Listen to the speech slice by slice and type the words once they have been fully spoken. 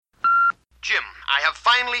I have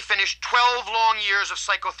finally finished 12 long years of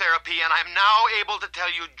psychotherapy, and I am now able to tell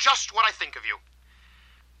you just what I think of you.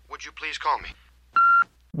 Would you please call me?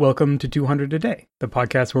 Welcome to 200 a Day, the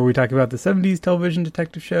podcast where we talk about the 70s television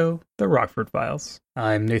detective show, The Rockford Files.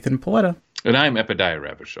 I'm Nathan Paletta. And I'm Epediah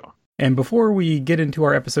Ravachol. And before we get into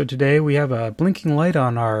our episode today, we have a blinking light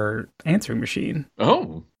on our answering machine.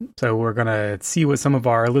 Oh. So we're going to see what some of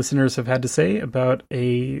our listeners have had to say about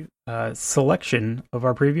a selection of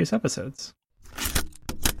our previous episodes.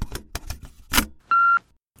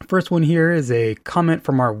 First one here is a comment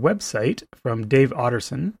from our website from Dave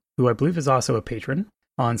Otterson, who I believe is also a patron,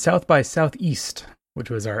 on South by Southeast, which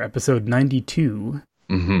was our episode 92.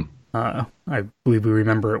 Mm-hmm. I believe we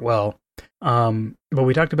remember it well. But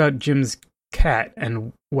we talked about Jim's cat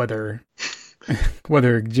and whether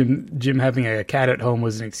Jim having a cat at home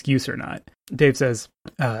was an excuse or not. Dave says,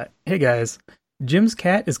 hey guys, Jim's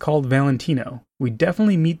cat is called Valentino. We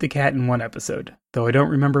definitely meet the cat in one episode, though I don't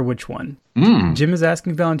remember which one. Jim is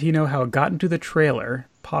asking Valentino how it got into the trailer,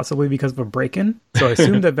 possibly because of a break-in, so I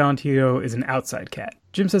assume that Valentino is an outside cat.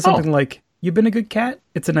 Jim says something like, "You been a good cat?"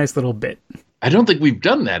 It's a nice little bit. I don't think we've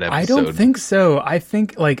done that episode. I don't think so. I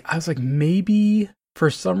think, I was like, maybe, for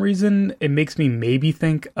some reason, it makes me maybe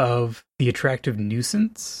think of The Attractive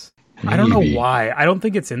Nuisance. Maybe. I don't know why. I don't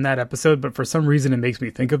think it's in that episode, but for some reason, it makes me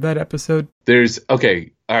think of that episode.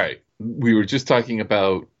 Okay, all right. We were just talking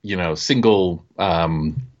about, single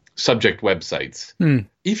subject websites.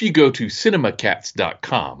 If you go to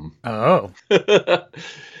cinemacats.com. Oh.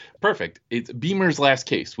 Perfect. It's Beamer's Last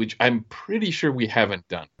Case, which I'm pretty sure we haven't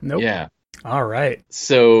done. Nope. Yeah. All right.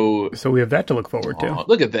 So we have that to look forward to.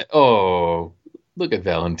 Look at that. Oh, look at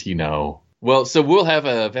Valentino. Well, so we'll have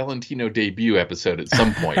a Valentino debut episode at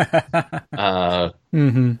some point.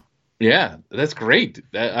 Mm-hmm. Yeah, that's great.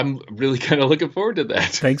 I'm really kind of looking forward to that.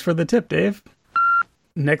 Thanks for the tip, Dave.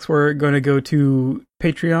 Next, we're going to go to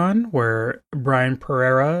Patreon, where Brian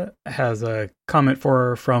Pereira has a comment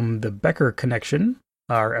from the Becker Connection,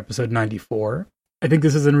 our episode 94. I think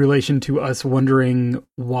this is in relation to us wondering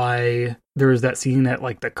why there is that scene at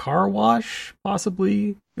the car wash,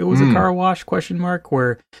 possibly. It was a car wash, ?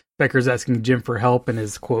 Where Becker's asking Jim for help and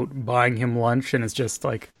is, quote, buying him lunch, and it's just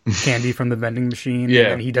candy from the vending machine. Yeah.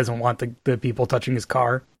 And he doesn't want the people touching his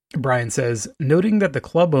car. Brian says, noting that the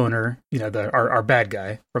club owner, our bad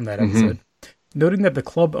guy from that episode, noting that the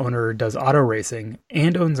club owner does auto racing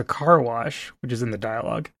and owns a car wash, which is in the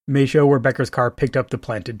dialogue, may show where Becker's car picked up the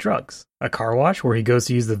planted drugs. A car wash where he goes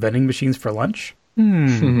to use the vending machines for lunch? A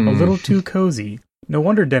little too cozy. No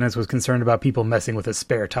wonder Dennis was concerned about people messing with his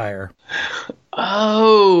spare tire.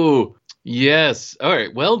 Oh, yes. All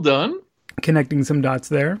right. Well done. Connecting some dots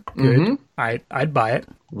there. Good. I'd buy it.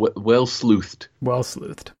 Well sleuthed. Well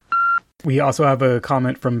sleuthed. We also have a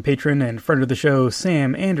comment from patron and friend of the show,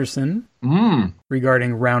 Sam Anderson,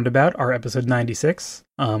 regarding Roundabout, our episode 96,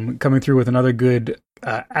 coming through with another good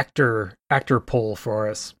actor poll for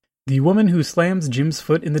us. The woman who slams Jim's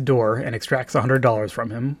foot in the door and extracts $100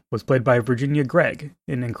 from him was played by Virginia Gregg,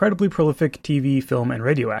 an incredibly prolific TV, film, and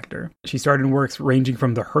radio actor. She starred in works ranging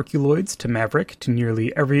from The Herculoids to Maverick to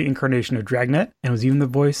nearly every incarnation of Dragnet, and was even the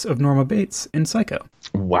voice of Norma Bates in Psycho.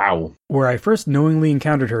 Wow. Where I first knowingly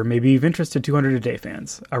encountered her may be of interest to 200 a Day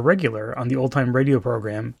fans. A regular on the old-time radio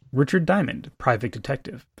program Richard Diamond, Private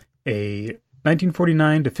Detective, a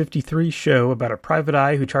 1949 to 53 show about a private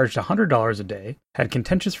eye who charged $100 a day, had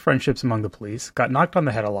contentious friendships among the police, got knocked on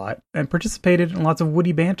the head a lot, and participated in lots of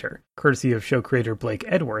witty banter, courtesy of show creator Blake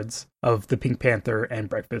Edwards of the Pink Panther and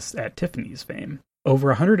Breakfast at Tiffany's fame. Over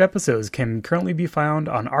 100 episodes can currently be found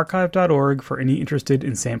on archive.org for any interested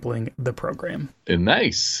in sampling the program.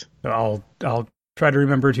 Nice. So I'll try to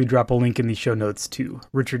remember to drop a link in the show notes to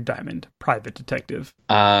Richard Diamond, Private Detective.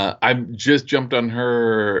 I just jumped on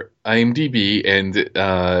her IMDb,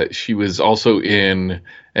 and she was also in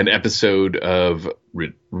an episode of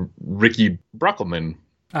Ricky Brockelman,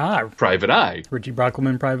 Private Eye. Ricky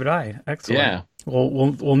Brockelman, Private Eye. Excellent. Yeah. Well,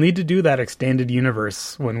 we'll need to do that extended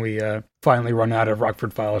universe when we finally run out of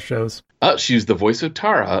Rockford Files shows. She's the voice of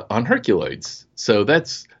Tara on Herculoids. So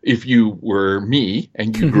that's, if you were me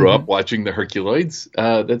and you grew up watching the Herculoids,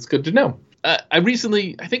 that's good to know. I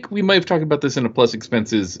think we might have talked about this in a Plus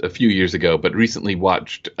Expenses a few years ago, but recently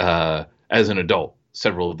watched, as an adult,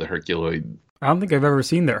 several of the Herculoids. I don't think I've ever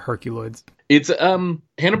seen their Herculoids. It's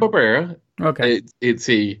Hanna-Barbera. Okay. It's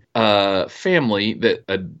a family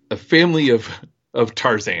a family of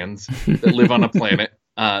Tarzans that live on a planet.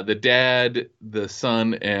 The dad, the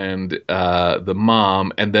son, and the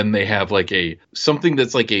mom, and then they have something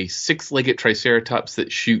that's like a six-legged triceratops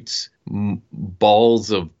that shoots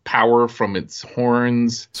balls of power from its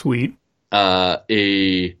horns. Sweet.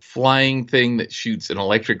 a flying thing that shoots an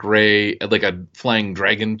electric ray, like a flying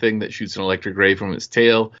dragon thing that shoots an electric ray from its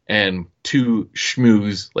tail, and two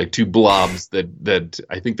shmoos, like two blobs that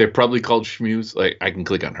I think they're probably called shmoos. Like I can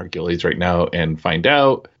click on Hercules right now and find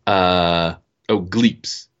out.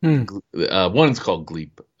 Gleeps. One's called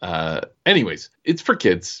Gleep. Anyways, it's for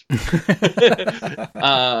kids.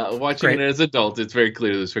 Watching Great. it as adults, it's very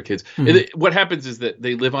clear that it's for kids. What happens is that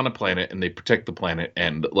they live on a planet and they protect the planet,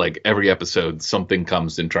 and like every episode, something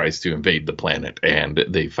comes and tries to invade the planet, and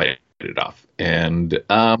they fight it off. And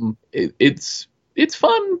it's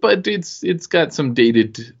fun, but it's got some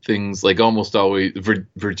dated things. Like almost always,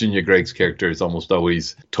 Virginia Gregg's character is almost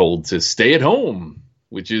always told to stay at home,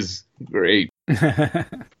 which is great.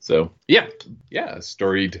 So yeah, a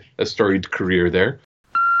storied career there.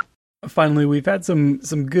 Finally, we've had some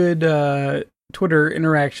good Twitter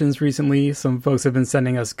interactions recently. Some folks have been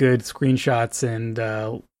sending us good screenshots and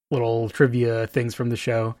little trivia things from the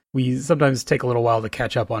show. We sometimes take a little while to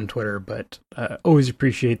catch up on Twitter, but always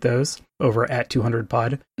appreciate those over at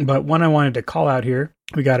 200pod. But one I wanted to call out here,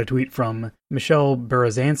 we got a tweet from Michelle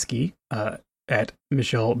Berezanski, at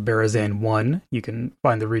Michelle Berezan1. You can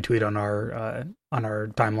find the retweet on our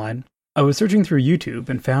timeline. I was searching through YouTube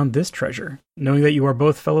and found this treasure. Knowing that you are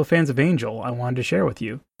both fellow fans of Angel, I wanted to share with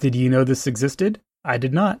you. Did you know this existed? I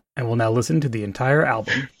did not, and will now listen to the entire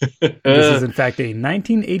album. This is in fact a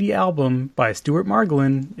 1980 album by Stuart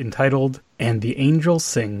Margolin entitled "And the Angel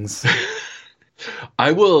Sings."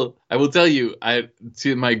 I will tell you,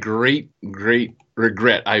 to my great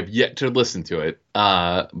regret, I've yet to listen to it.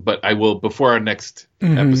 But I will, before our next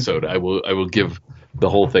episode, I will give the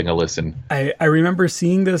whole thing a listen. I remember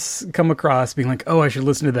seeing this come across, being like, oh, I should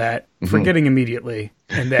listen to that, forgetting immediately.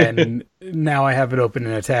 And then now I have it open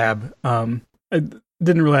in a tab. I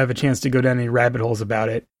didn't really have a chance to go down any rabbit holes about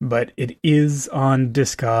it, but it is on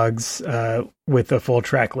Discogs with a full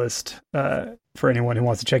track list for anyone who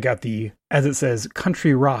wants to check out the, as it says,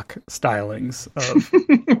 country rock stylings of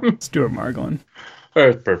Stuart Margolin.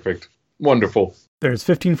 Oh, perfect. Wonderful. There's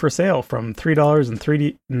 15 for sale from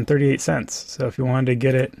 $3.38. So if you wanted to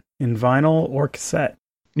get it in vinyl or cassette.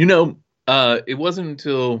 You know, it wasn't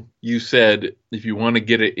until you said if you want to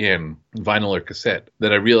get it in vinyl or cassette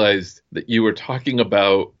that I realized that you were talking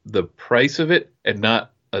about the price of it and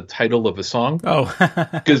not a title of a song. Oh,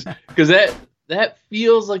 because that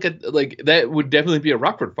feels like that would definitely be a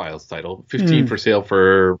Rockford Files title. 15 for sale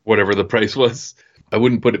for whatever the price was. I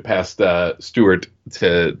wouldn't put it past Stuart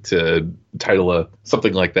to title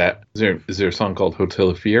something like that. Is there a song called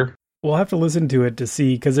Hotel of Fear? We'll have to listen to it to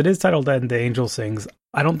see, because it is titled "And the Angel Sings."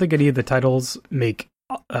 I don't think any of the titles make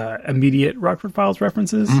immediate Rockford Files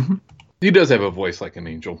references. Mm-hmm. He does have a voice like an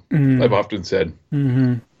angel, I've often said.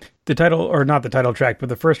 Mm-hmm. The title, or not the title track, but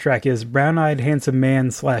the first track is "Brown-Eyed Handsome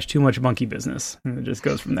Man / Too Much Monkey Business." And it just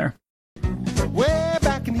goes from there. Way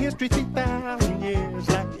back in history, 2,000 years,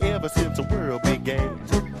 like ever since the world began,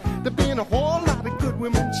 there's been a whole lot of good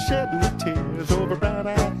women shedding tears over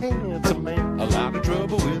brown-eyed handsome man. A lot of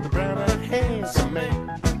trouble with the brown-eyed handsome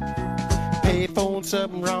man. Payphone,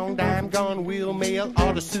 something wrong, dime gone, wheel mail,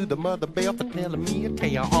 ought to sue the mother bell for telling me a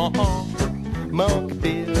tale. Monkey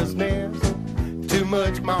business, too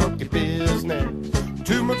much monkey business,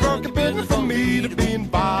 too much monkey business for me to be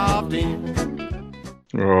involved in.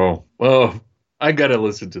 Oh, well, I gotta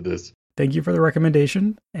listen to this. Thank you for the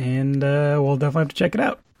recommendation, and we'll definitely have to check it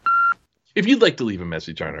out. If you'd like to leave a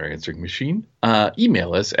message on our answering machine,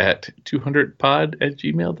 email us at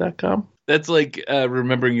 200pod@gmail.com. That's like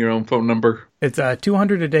remembering your own phone number. It's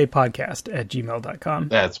 200adaypodcast@gmail.com.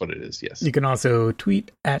 That's what it is, yes. You can also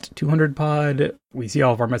tweet at 200pod. We see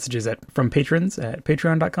all of our messages from patrons at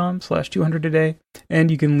patreon.com/200aday.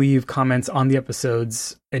 And you can leave comments on the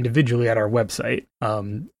episodes individually at our website.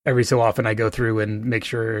 Every so often I go through and make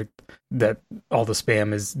sure that all the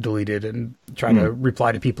spam is deleted and try to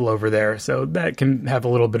reply to people over there. So that can have a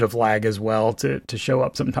little bit of lag as well to show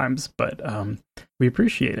up sometimes. But we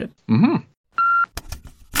appreciate it. Mm-hmm.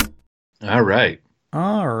 All right.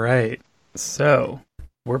 So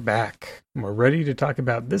we're back. We're ready to talk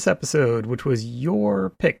about this episode, which was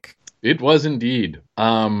your pick. It was indeed.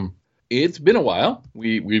 It's been a while.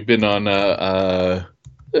 We've been on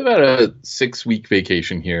about a 6-week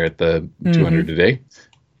vacation here at the 200 a day.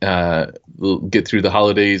 We'll get through the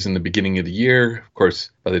holidays in the beginning of the year. Of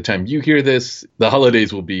course, by the time you hear this, the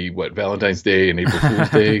holidays will be Valentine's Day and April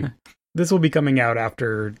Fool's Day. This will be coming out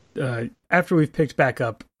after we've picked back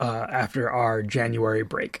up after our January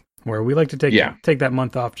break, where we like to take that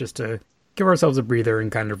month off just to give ourselves a breather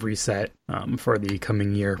and kind of reset for the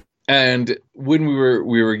coming year. And when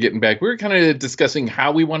we were getting back, we were kind of discussing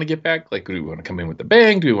how we want to get back. Like, do we want to come in with a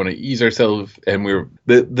bang? Do we want to ease ourselves? And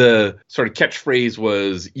the sort of catchphrase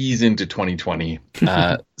was ease into 2020.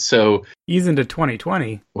 So ease into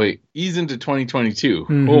 2020. Wait, ease into 2022.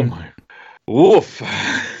 Mm-hmm. Oh my, woof.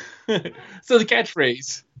 So the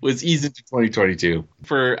catchphrase was ease into 2022.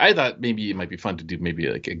 I thought maybe it might be fun to do maybe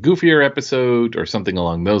like a goofier episode or something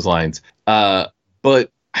along those lines. But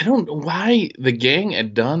I don't know why the gang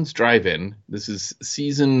at Don's Drive-In, this is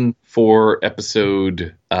season 4,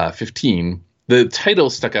 episode 15, the title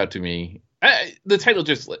stuck out to me. The title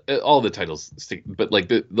just, all the titles stick, but like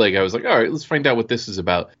I was like, all right, let's find out what this is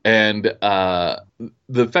about. And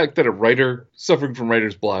the fact that a writer suffering from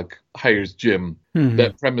writer's block hires Jim,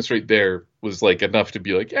 that premise right there was like enough to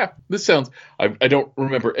be like, yeah, this sounds, I don't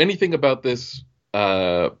remember anything about this.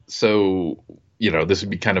 So, this would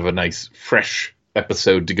be kind of a nice, fresh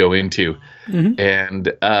episode to go into.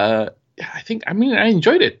 And I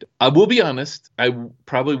enjoyed it. I will be honest, I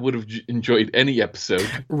probably would have enjoyed any episode.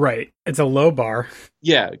 Right. It's a low bar.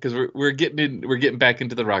 Yeah, because we're getting back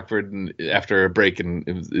into the Rockford and after a break, and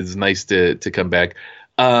it's nice to come back.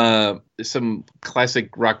 Some classic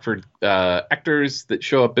Rockford actors that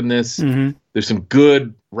show up in this. There's some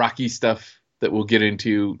good Rocky stuff that we'll get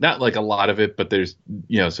into. Not like a lot of it, but there's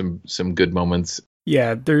some good moments.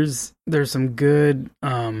 Yeah, there's some good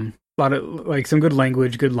lot of like some good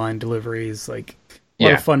language, good line deliveries, like a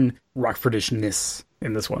lot of fun Rockfordishness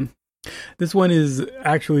in this one. This one is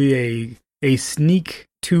actually a sneak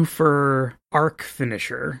twofer arc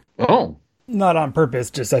finisher. Oh. Not on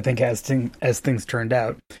purpose, just I think as things turned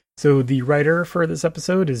out. So the writer for this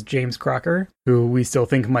episode is James Crocker, who we still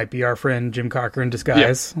think might be our friend Jim Cocker in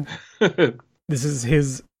disguise. Yeah. This is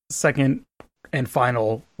his second and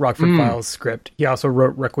final Rockford Files script. He also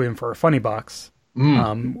wrote Requiem for a Funny Box,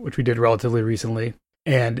 which we did relatively recently.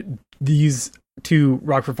 And these 2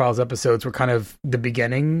 Rockford Files episodes were kind of the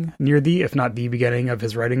beginning, if not the beginning of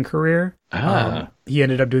his writing career. He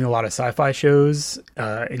ended up doing a lot of sci-fi shows,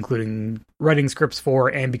 including writing scripts for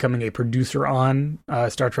and becoming a producer on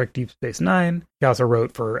Star Trek Deep Space Nine. He also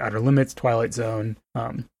wrote for Outer Limits, Twilight Zone,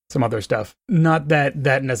 some other stuff. Not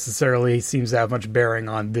that necessarily seems to have much bearing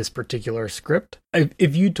on this particular script.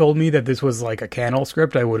 If you told me that this was like a Cannell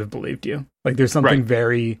script, I would have believed you. Like there's something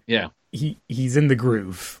very... Yeah. He's in the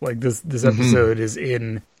groove. Like this episode is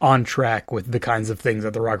on track with the kinds of things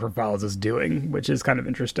that the Rockford Files is doing, which is kind of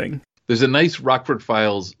interesting. There's a nice Rockford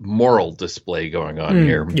Files moral display going on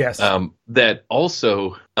here. Yes. That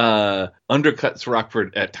also undercuts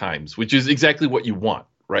Rockford at times, which is exactly what you want,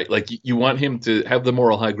 right? Like you want him to have the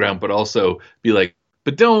moral high ground, but also be like,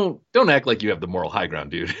 but don't act like you have the moral high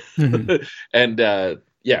ground, dude. And I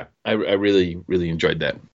really, really enjoyed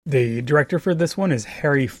that. The director for this one is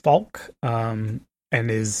Harry Falk, and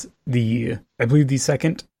is I believe the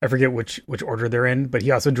second, I forget which order they're in, but he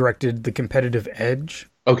also directed The Competitive Edge.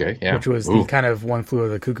 Okay, yeah. Which was the kind of One Flew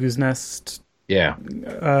Over the Cuckoo's Nest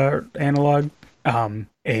analog.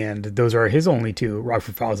 And those are his only 2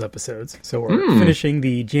 Rockford Files episodes. So we're finishing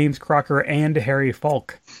the James Crocker and Harry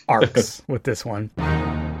Falk arcs with this one.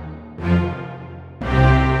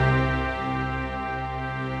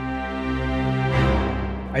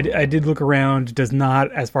 I did look around. Does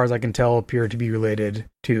not, as far as I can tell, appear to be related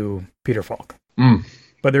to Peter Falk.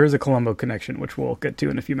 But there is a Columbo connection, which we'll get to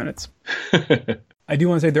in a few minutes. I do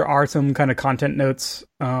want to say there are some kind of content notes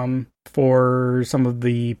for some of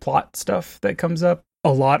the plot stuff that comes up.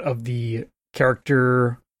 A lot of the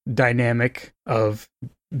character dynamic of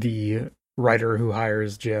the writer who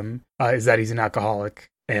hires Jim is that he's an alcoholic.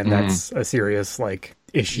 And that's a serious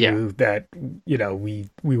issue that, we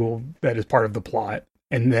will, that is part of the plot.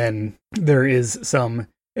 And then there is some,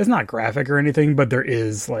 it's not graphic or anything, but there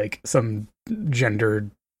is some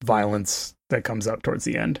gendered violence that comes up towards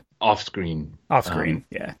the end. Off screen,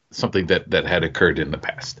 yeah. Something that had occurred in the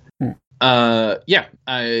past. The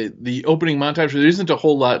opening montage, there isn't a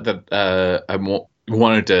whole lot that I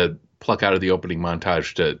wanted to pluck out of the opening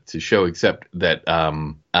montage to show, except that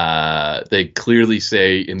they clearly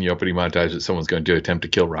say in the opening montage that someone's going to attempt to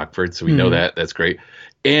kill Rockford, so we know that. That's great.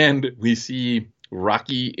 And we see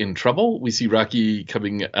Rocky in trouble. We see Rocky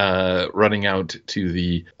coming, running out to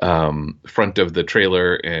the front of the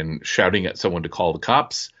trailer and shouting at someone to call the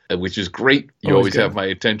cops, which is great. You always have my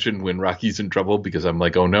attention when Rocky's in trouble, because I'm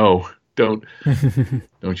like, oh no, don't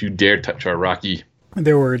you dare touch our Rocky.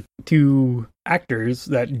 There were 2 actors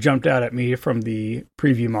that jumped out at me from the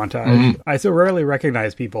preview montage. I so rarely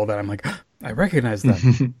recognize people that I'm like, I recognize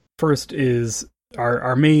them. First is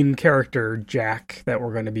our main character, Jack, that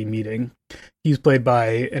we're going to be meeting, he's played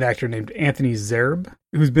by an actor named Anthony Zerbe,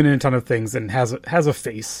 who's been in a ton of things and has a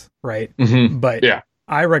face, right? Mm-hmm. But yeah.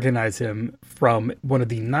 I recognize him from one of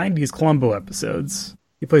the 90s Columbo episodes.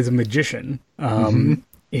 He plays a magician in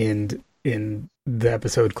the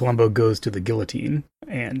episode Columbo Goes to the Guillotine,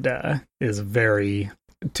 and is very,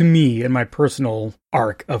 to me, in my personal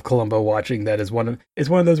arc of Columbo watching, that is one of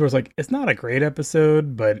those where it's like, it's not a great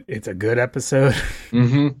episode, but it's a good episode.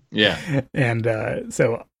 Mm-hmm. Yeah. And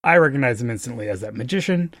so I recognize him instantly as that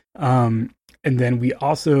magician. And then we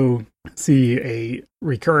also see a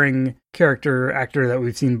recurring actor that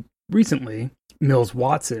we've seen recently, Mills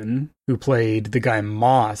Watson, who played the guy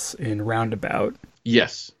Moss in Roundabout.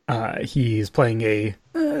 Yes. He's playing a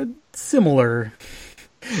similarly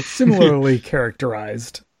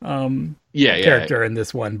characterized character in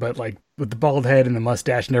this one, but like with the bald head and the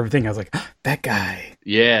mustache and everything. I was like, that guy.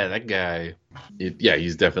 Yeah, that guy.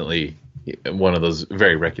 He's definitely one of those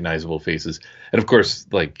very recognizable faces. And of course,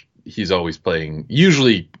 like, he's always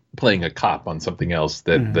usually playing a cop on something else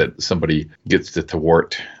that somebody gets to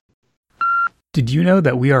thwart. Did you know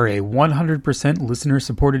that we are a 100%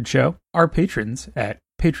 listener-supported show? Our patrons at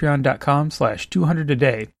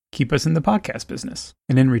patreon.com/200aday keep us in the podcast business,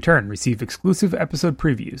 and in return receive exclusive episode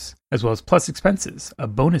previews, as well as Plus Expenses, a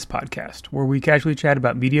bonus podcast where we casually chat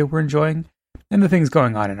about media we're enjoying and the things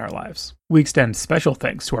going on in our lives. We extend special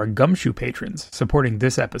thanks to our Gumshoe patrons supporting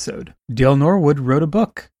this episode. Dale Norwood wrote a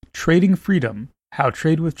book, Trading Freedom: How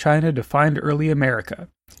Trade with China Defined Early America.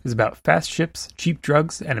 Is about fast ships, cheap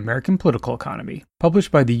drugs, and American political economy.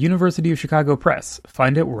 Published by the University of Chicago Press.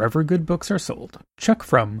 Find it wherever good books are sold. Chuck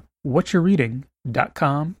from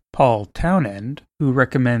whatchoureading.com. Paul Townend, who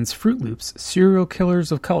recommends Fruit Loops Serial Killers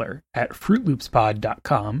of Color at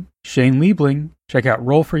fruitloopspod.com. Shane Liebling, check out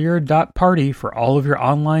rollforyour.party for all of your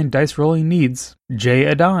online dice rolling needs. Jay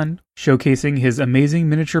Adon, showcasing his amazing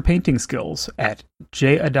miniature painting skills at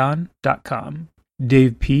jadon.com.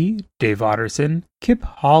 Dave P., Dave Otterson, Kip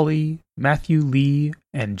Hawley, Matthew Lee,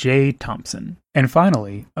 and Jay Thompson. And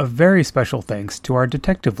finally, a very special thanks to our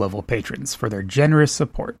detective level patrons for their generous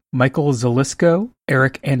support. Michael Zalisco,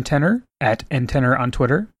 Eric Antenner at Antenner on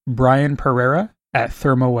Twitter, Brian Pereira at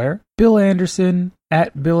Thermoware, Bill Anderson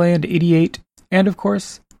at BillAnd88, and of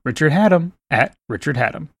course, Richard Haddam at Richard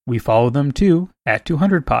Haddam. We follow them too at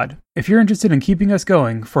 200pod. If you're interested in keeping us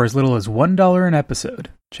going for as little as $1 an episode,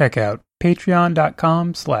 check out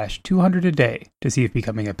patreon.com/200aday to see if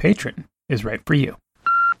becoming a patron is right for you.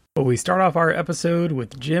 Well, we start off our episode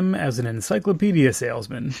with Jim as an encyclopedia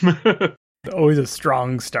salesman. Always a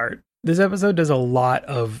strong start. This episode does a lot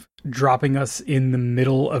of dropping us in the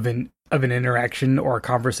middle of an interaction or a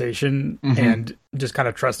conversation and just kind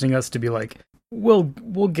of trusting us to be like, we'll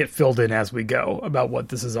get filled in as we go about what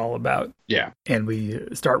this is all about. Yeah. And we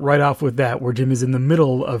start right off with that, where Jim is in the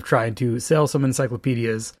middle of trying to sell some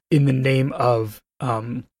encyclopedias in the name of,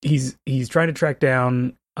 he's trying to track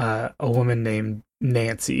down a woman named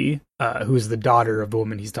Nancy, who's the daughter of the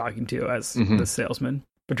woman he's talking to as the salesman.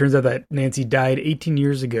 But it turns out that Nancy died 18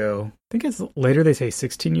 years ago. I think it's later they say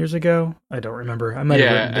 16 years ago. I don't remember. I might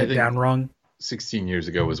have written it down wrong. 16 years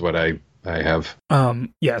ago was what I have.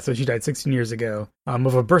 So she died 16 years ago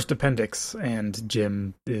of a burst appendix, and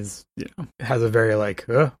Jim has a very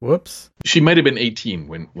whoops. She might have been 18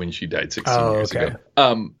 when she died 16 years ago.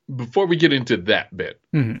 Before we get into that bit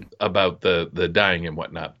about the dying and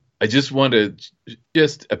whatnot, I just want to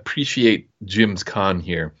just appreciate Jim's con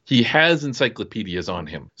here. He has encyclopedias on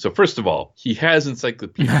him. So first of all, he has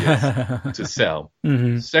encyclopedias to sell.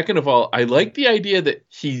 Second of all, I like the idea that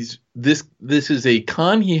this is a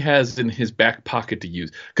con he has in his back pocket to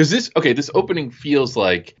use. Because this opening feels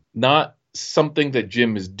like not something that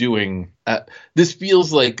Jim is doing. This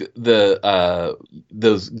feels like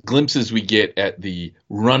those glimpses we get at the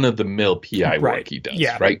run-of-the-mill PI work he does,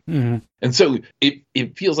 right? And so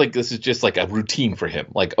it feels like this is just like a routine for him.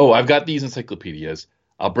 Like, oh, I've got these encyclopedias.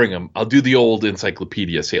 I'll bring them. I'll do the old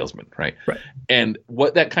encyclopedia salesman, right? And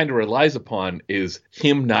what that kind of relies upon is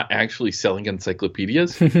him not actually selling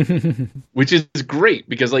encyclopedias, which is great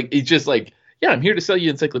because it's just like, yeah, I'm here to sell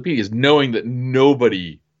you encyclopedias, knowing that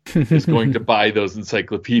nobody is going to buy those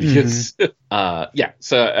encyclopedias. So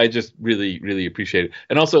I just really, really appreciate it.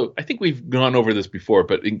 And also, I think we've gone over this before,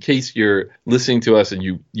 but in case you're listening to us and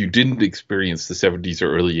you didn't experience the 70s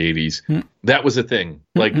or early 80s, that was a thing.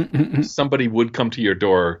 Like, somebody would come to your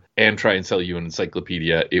door and try and sell you an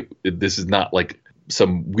encyclopedia. This is not like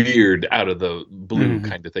some weird out of the blue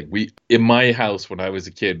kind of thing. In my house, when I was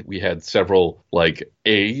a kid, we had several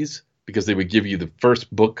A's, because they would give you the first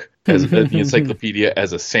book as the encyclopedia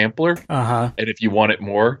as a sampler, and if you wanted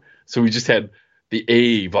more, so we just had the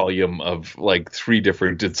A volume of like 3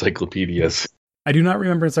 different encyclopedias. I do not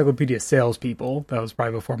remember Encyclopedia Salespeople. That was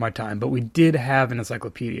probably before my time, but we did have an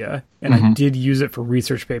encyclopedia, and I did use it for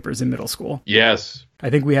research papers in middle school. Yes. I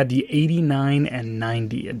think we had the 89 and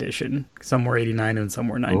 90 edition. Some were 89 and some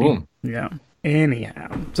were 90. Ooh. Yeah.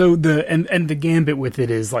 Anyhow. So the gambit with it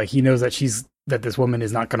is like he knows that this woman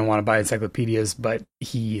is not going to want to buy encyclopedias, but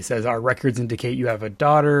he says our records indicate you have a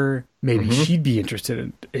daughter. Maybe she'd be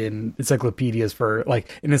interested in encyclopedias for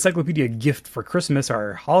like an encyclopedia gift for Christmas.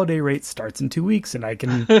 Our holiday rate starts in 2 weeks, and I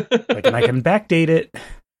can backdate it.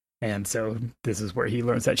 And so this is where he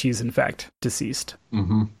learns that she's in fact deceased.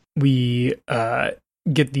 We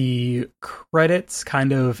get the credits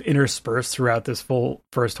kind of interspersed throughout this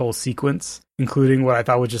first whole sequence, including what I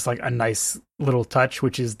thought was just like a nice little touch,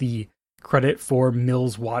 which is the credit for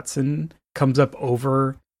Mills Watson comes up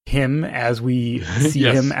over him as we see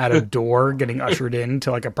him at a door getting ushered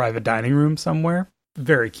into like a private dining room somewhere.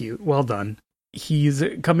 Very cute. Well done. He's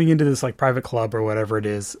coming into this like private club or whatever it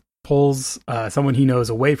is, pulls someone he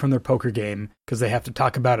knows away from their poker game because they have to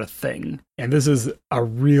talk about a thing. And this is a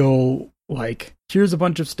real, like, here's a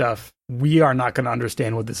bunch of stuff. We are not going to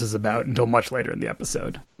understand what this is about until much later in the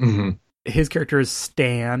episode. His character is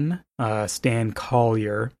Stan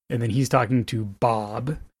Collier, and then he's talking to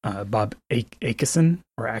Bob Akison,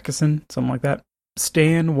 something like that.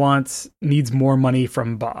 Stan needs more money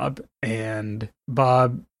from Bob, and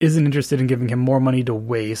Bob isn't interested in giving him more money to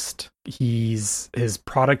waste. His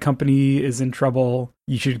product company is in trouble.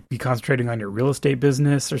 You should be concentrating on your real estate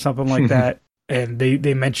business or something like that. And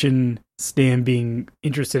they mention Stan being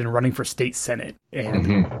interested in running for state senate.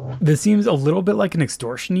 And this seems a little bit like an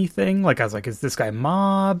extortion-y thing. Like, I was like, is this guy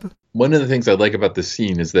mob? One of the things I like about this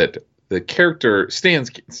scene is that the character, Stan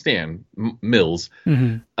Mills,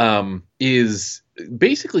 is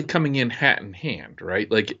basically coming in hat in hand, right?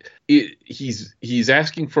 Like, he's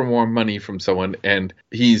asking for more money from someone, and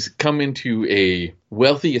he's come into a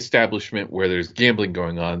wealthy establishment where there's gambling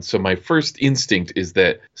going on. So my first instinct is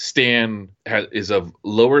that Stan is of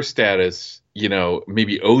lower status, you know,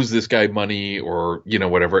 maybe owes this guy money or, you know,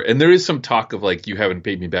 whatever. And there is some talk of like, you haven't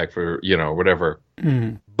paid me back for, you know, whatever.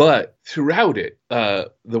 But throughout it,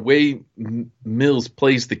 the way Mills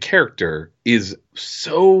plays the character is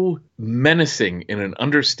so menacing in an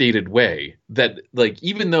understated way that, like,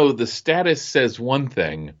 even though the status says one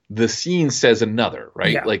thing, the scene says another,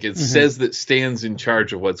 right? Yeah. Like, it says that Stan's in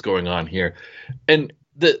charge of what's going on here. And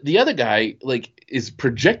the other guy, like, is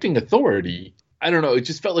projecting authority. I don't know. It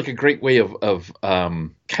just felt like a great way of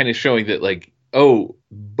kind of showing that, like, oh,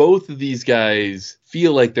 both of these guys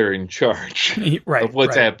feel like they're in charge of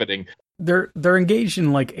what's happening. They're engaged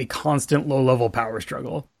in like a constant low-level power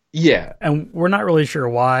struggle. Yeah. And we're not really sure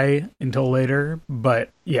why until later,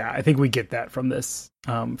 but yeah, I think we get that from this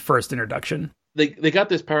first introduction. They got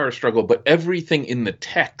this power struggle, but everything in the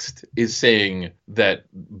text is saying that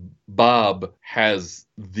Bob has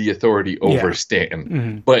the authority over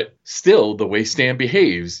Stan. But still, the way Stan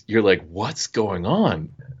behaves, you're like, what's going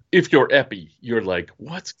on? If you're Epi, you're like,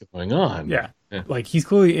 what's going on? Yeah. Like, he's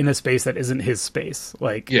clearly in a space that isn't his space.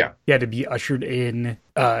 Like, he had to be ushered in.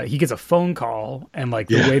 He gets a phone call, and, like,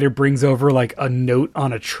 the waiter brings over, like, a note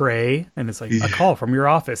on a tray, and it's like, a call from your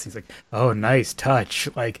office. He's like, oh, nice touch.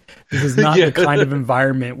 Like, this is not the kind of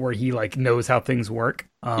environment where he, like, knows how things work.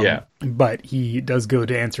 But he does go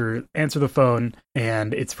to answer the phone,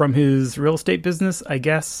 and it's from his real estate business, I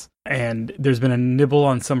guess. And there's been a nibble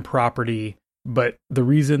on some property. But the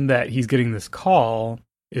reason that he's getting this call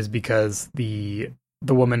is because the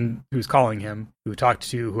woman who's calling him, who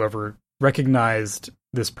talked to whoever, recognized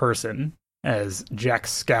this person as Jack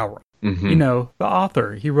Skowron. You know, the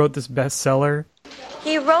author. He wrote this bestseller.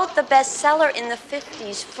 He wrote the bestseller in the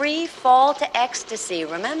 50s, Free Fall to Ecstasy,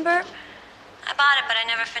 remember? I bought it, but I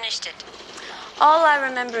never finished it. All I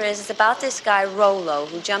remember is it's about this guy, Rollo,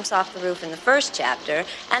 who jumps off the roof in the first chapter,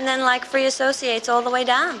 and then, like, free associates all the way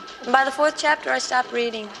down. And by the fourth chapter, I stopped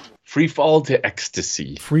reading. Free Fall to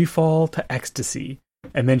Ecstasy. Free Fall to Ecstasy.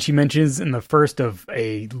 And then she mentions in the first of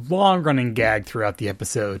a long-running gag throughout the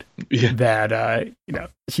episode that, you know,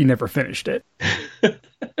 she never finished it.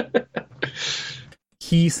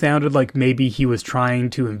 He sounded like maybe he was trying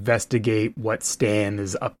to investigate what Stan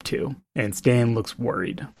is up to. And Stan looks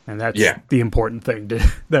worried. And that's the important thing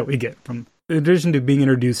that we get from... In addition to being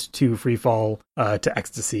introduced to Free Fall to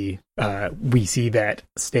Ecstasy, we see that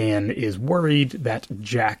Stan is worried that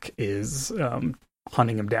Jack is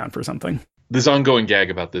hunting him down for something. This ongoing gag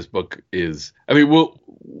about this book is... I mean,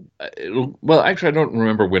 well, actually, I don't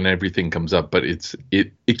remember when everything comes up, but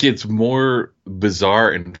it gets more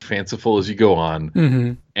bizarre and fanciful as you go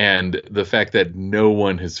on, and the fact that no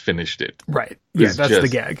one has finished it, right? Yeah, that's the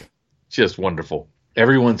gag. Just wonderful.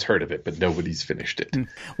 Everyone's heard of it, but nobody's finished it.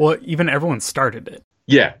 Well, even everyone started it.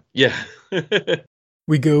 Yeah.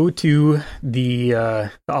 We go to the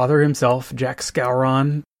author himself, Jack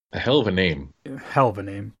Skowron. A hell of a name.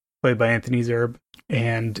 Played by Anthony Zerbe.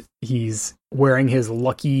 And he's wearing his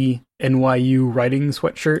lucky NYU writing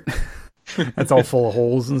sweatshirt. That's all full of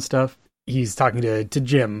holes and stuff. He's talking to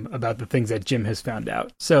Jim about the things that Jim has found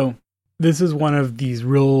out. So this is one of these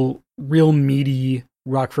real meaty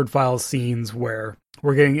Rockford Files scenes where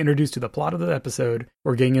we're getting introduced to the plot of the episode,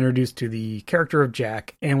 we're getting introduced to the character of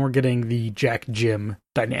Jack, and we're getting the Jack-Jim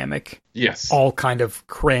dynamic. Yes. All kind of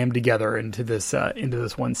crammed together into this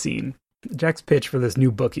one scene. Jack's pitch for this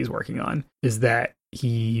new book he's working on is that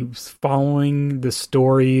he's following the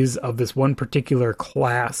stories of this one particular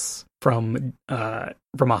class from a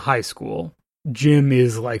high school. Jim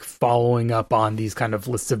is like following up on these kind of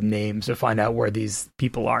lists of names to find out where these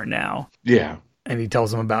people are now. Yeah. And he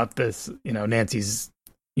tells them about this, Nancy's,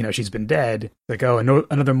 she's been dead. Like, oh,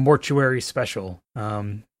 another mortuary special.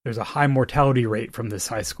 There's a high mortality rate from this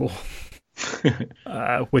high school.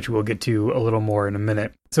 Which we'll get to a little more in a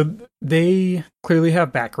minute. So they clearly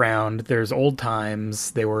have background. There's old times.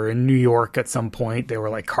 They were in New York at some point. They were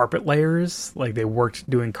like carpet layers. Like they worked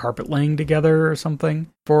doing carpet laying together or something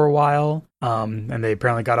for a while. And they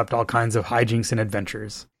apparently got up to all kinds of hijinks and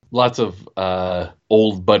adventures. Lots of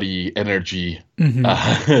old buddy energy,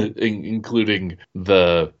 including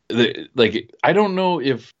the I don't know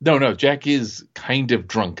if Jack is kind of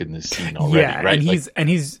drunk in this scene already. Yeah, right? and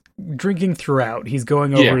he's drinking throughout. He's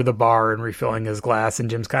going over to the bar and refilling his glass, and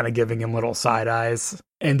Jim's kind of giving him little side eyes.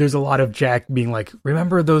 And there's a lot of Jack being like,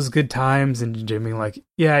 "Remember those good times?" And Jim being like,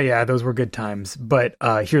 "Yeah, those were good times, but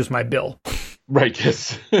here's my bill." Right.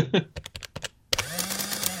 Yes. Because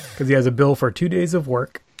he has a bill for 2 days of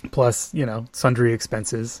work. Plus, sundry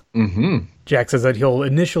expenses. Jack says that he'll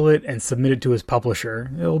initial it and submit it to his publisher.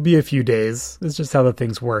 It'll be a few days. It's just how the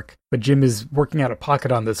things work. But Jim is working out of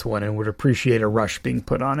pocket on this one and would appreciate a rush being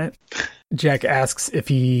put on it. Jack asks if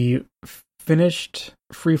he finished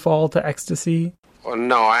Free Fall to Ecstasy. Well,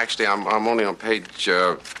 no, actually, I'm only on page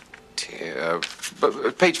 15.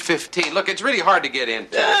 Look, it's really hard to get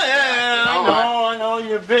into. Yeah, I know.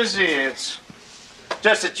 You're busy. It's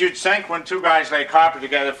just that you'd think when two guys lay carpet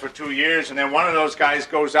together for 2 years and then one of those guys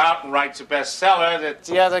goes out and writes a bestseller that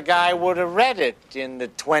the other guy would have read it in the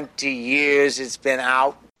 20 years it's been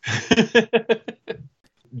out.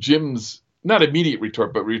 Jim's not immediate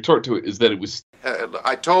retort, but retort to it is that it was...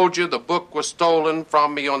 I told you the book was stolen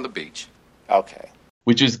from me on the beach. Okay.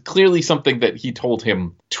 Which is clearly something that he told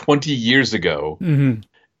him 20 years ago. Mm-hmm.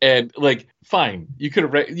 And fine, you could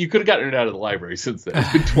have gotten it out of the library since then.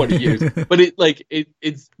 It's been 20 years, but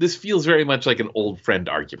this feels very much like an old friend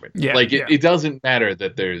argument. Yeah, it doesn't matter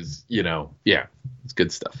that there's it's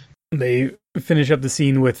good stuff. They finish up the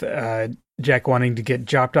scene with Jack wanting to get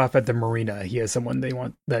dropped off at the marina. He has someone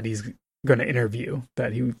that he's going to interview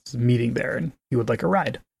that he was meeting there, and he would like a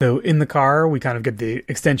ride. So in the car, we kind of get the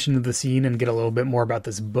extension of the scene and get a little bit more about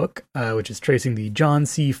this book, which is tracing the John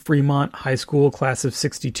C. Fremont High School class of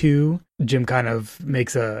 62. Jim kind of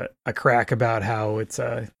makes a crack about how it's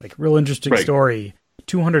a real interesting story.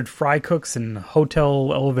 200 fry cooks and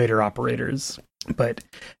hotel elevator operators. But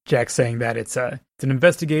Jack's saying that it's an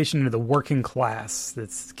investigation into the working class.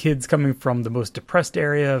 It's kids coming from the most depressed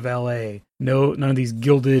area of LA. None of these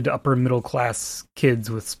gilded upper middle class kids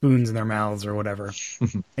with spoons in their mouths or whatever.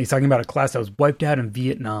 And he's talking about a class that was wiped out in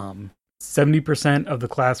Vietnam. 70% of the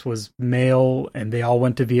class was male, and they all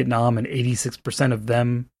went to Vietnam, and 86% of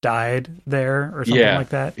them died there, or something like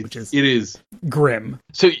that. It is grim.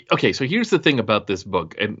 So here's the thing about this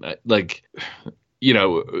book, and the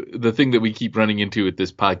thing that we keep running into with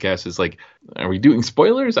this podcast is are we doing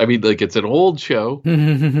spoilers? I mean, it's an old show,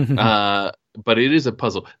 but it is a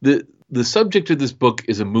puzzle. The subject of this book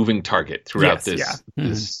is a moving target throughout this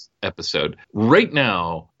episode. Right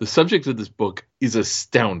now, the subject of this book is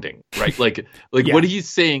astounding, right? What he's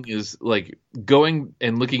saying is going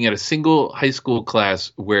and looking at a single high school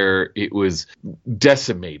class where it was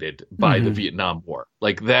decimated by the Vietnam War.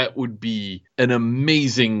 That would be an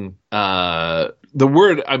amazing, the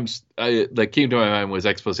word that came to my mind was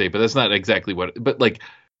expose, but that's not exactly what,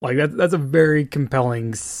 that's a very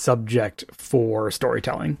compelling subject for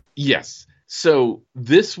storytelling. Yes. So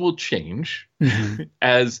this will change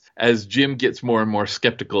as Jim gets more and more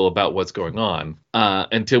skeptical about what's going on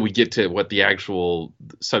until we get to what the actual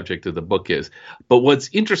subject of the book is. But what's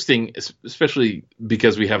interesting, especially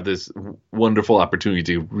because we have this wonderful opportunity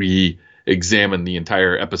to re-examine the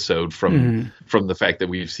entire episode from the fact that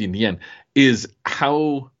we've seen the end, is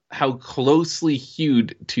how closely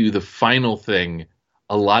hewed to the final thing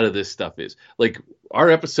a lot of this stuff is. Like, our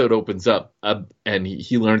episode opens up and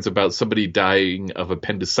he learns about somebody dying of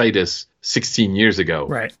appendicitis 16 years ago.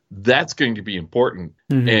 Right. That's going to be important,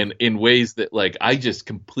 and in ways that, like, I just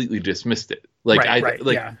completely dismissed it. Like,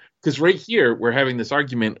 because right here we're having this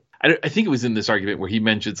argument. I think it was in this argument where he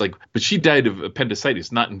mentions, like, but she died of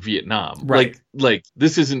appendicitis, not in Vietnam. Right. Like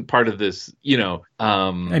this isn't part of this,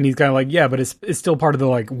 and he's kind of like, yeah, but it's still part of the,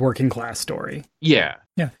 like, working class story. Yeah.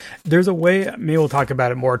 Yeah. There's a way, maybe we'll talk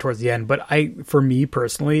about it more towards the end, but for me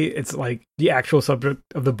personally, it's like the actual subject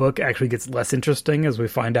of the book actually gets less interesting as we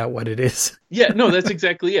find out what it is. Yeah, no, that's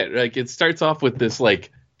exactly it. Like, it starts off with this,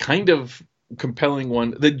 like, kind of compelling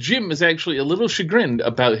one that Jim is actually a little chagrined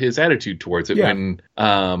about his attitude towards it when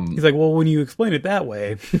he's like, well, when you explain it that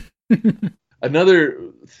way. Another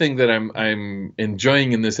thing that I'm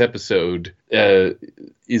enjoying in this episode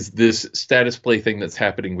is this status play thing that's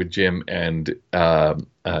happening with Jim and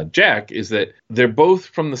Jack, is that they're both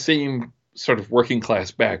from the same sort of working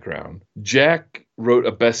class background. Jack wrote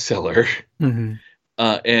a bestseller,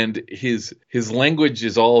 and his language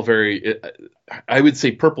is all very, I would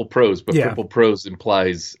say, purple prose, but purple prose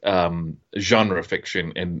implies genre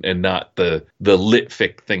fiction and not the lit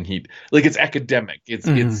fic thing. It's academic.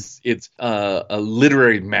 It's a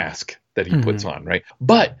literary mask that he puts on, right?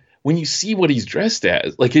 But when you see what he's dressed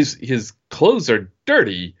as, like, his clothes are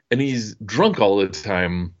dirty and he's drunk all the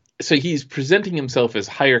time. So he's presenting himself as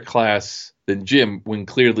higher class than Jim, when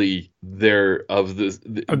clearly they're of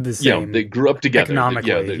the same, they grew up together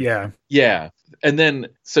economically. Yeah. And then,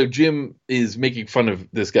 so Jim is making fun of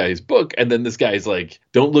this guy's book, and then this guy's like,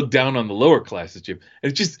 don't look down on the lower classes, Jim.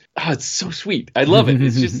 And it's just, it's so sweet. I love it.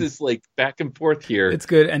 It's just this, like, back and forth here. It's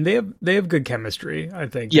good. And they have good chemistry, I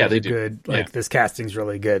think. Yeah, they do. Good. Like, this casting's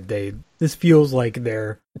really good. This feels like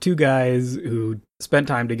they're two guys who spent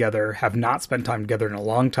time together, have not spent time together in a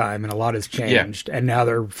long time, and a lot has changed. And now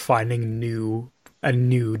they're finding a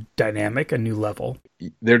new dynamic, a new level.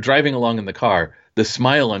 They're driving along in the car. The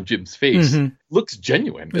smile on Jim's face looks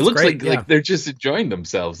genuine. It looks great, like they're just enjoying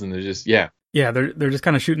themselves, and they're just they're just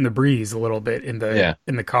kind of shooting the breeze a little bit in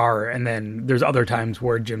the car. And then there's other times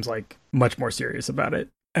where Jim's, like, much more serious about it.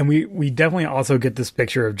 And we definitely also get this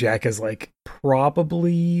picture of Jack as, like,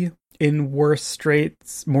 probably in worse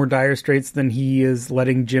straits, more dire straits than he is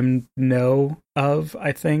letting Jim know of,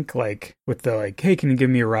 I think. Like, with the, like, hey, can you give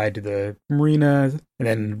me a ride to the marina? And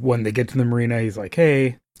then when they get to the marina, he's like,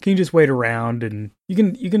 hey, can you just wait around, and you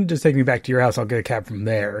can just take me back to your house. I'll get a cab from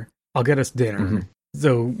there. I'll get us dinner.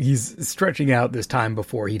 So he's stretching out this time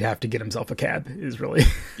before he'd have to get himself a cab, is really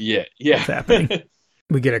what's happening.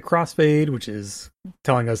 We get a crossfade, which is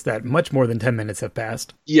telling us that much more than 10 minutes have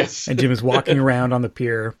passed. Yes. And Jim is walking around on the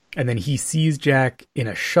pier, and then he sees Jack in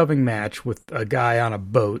a shoving match with a guy on a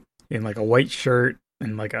boat in, like, a white shirt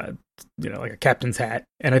and, like, a captain's hat.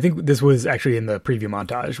 And I think this was actually in the preview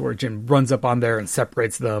montage where Jim runs up on there and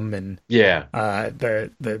separates them. And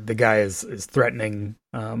the guy is threatening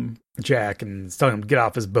Jack and is telling him to get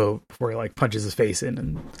off his boat before he, like, punches his face in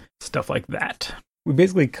and stuff like that. We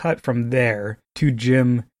basically cut from there to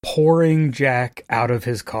Jim pouring Jack out of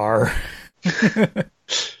his car.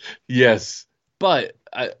 Yes. But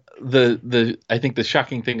I think the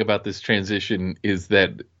shocking thing about this transition is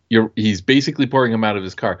that he's basically pouring him out of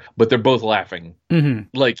his car, but they're both laughing.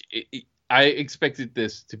 Like, I expected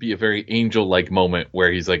this to be a very Angel-like moment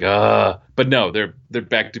where he's like, but no, they're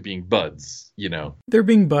back to being buds, They're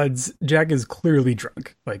being buds. Jack is clearly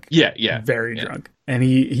drunk, like, very drunk. And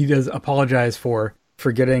he does apologize for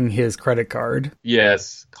forgetting his credit card.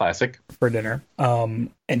 Yes, classic. For dinner.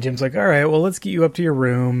 And Jim's like, all right, well, let's get you up to your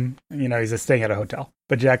room. He's just staying at a hotel.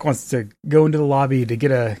 But Jack wants to go into the lobby to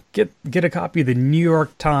get a copy of the New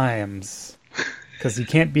York Times, because he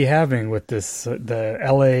can't be having with this the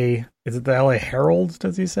L.A. Is it the L.A. Herald?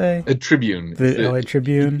 Does he say a Tribune? The L.A.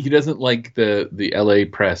 Tribune. He doesn't like the L.A.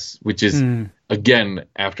 Press, which is again,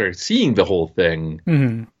 after seeing the whole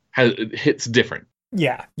thing, hits different.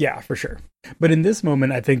 Yeah, for sure. But in this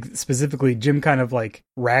moment, I think specifically, Jim kind of, like,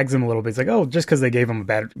 rags him a little bit. He's like, "Oh, just because they gave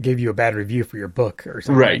you a bad review for your book or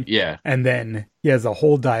something." Right. Yeah. And then he has a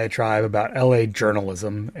whole diatribe about LA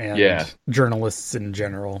journalism and journalists in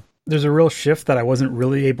general. There's a real shift that I wasn't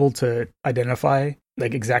really able to identify,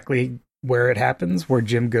 like, exactly where it happens, where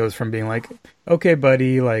Jim goes from being like, okay,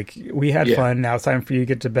 buddy, like, we had fun, now it's time for you to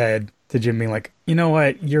get to bed, to Jim being like, you know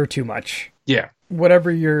what, you're too much. Yeah.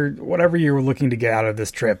 Whatever you're looking to get out of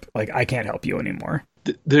this trip, like, I can't help you anymore.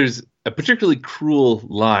 There's a particularly cruel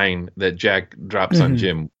line that Jack drops on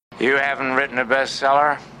Jim. You haven't written a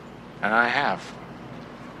bestseller, and I have.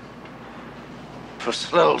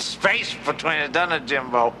 Puts a little space between it, doesn't it,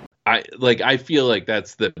 Jimbo? I feel like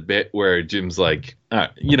that's the bit where Jim's like,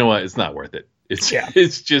 you know what, it's not worth it.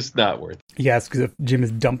 It's just not worth it. Yes, because if Jim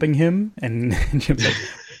is dumping him, and Jim's like,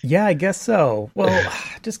 yeah, I guess so. Well,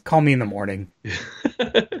 just call me in the morning.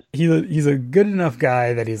 He's a good enough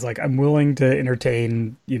guy that he's like, I'm willing to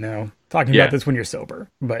entertain, talking about this when you're sober.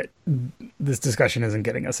 But this discussion isn't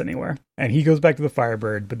getting us anywhere. And he goes back to the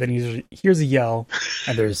Firebird, but then he hears a yell,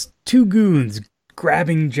 and there's two goons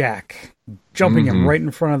grabbing Jack, jumping him right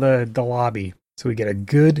in front of the lobby. So we get a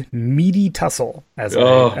good meaty tussle, as I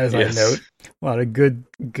note. A lot of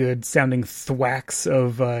good sounding thwacks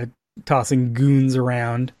of tossing goons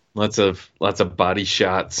around. Lots of body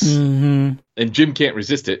shots. And Jim can't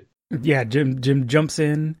resist it. Yeah, Jim jumps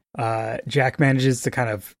in. Jack manages to kind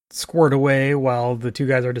of squirt away while the two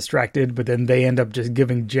guys are distracted, but then they end up just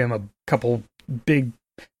giving Jim a couple big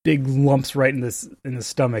lumps right in the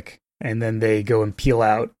stomach. And then they go and peel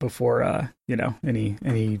out before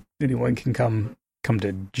anyone can come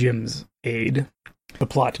to Jim's aid. The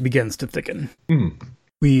plot begins to thicken.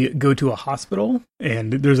 We go to a hospital,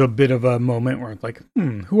 and there's a bit of a moment where it's like,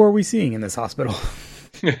 who are we seeing in this hospital?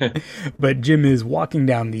 But Jim is walking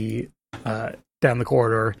down the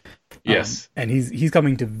corridor. Yes, and he's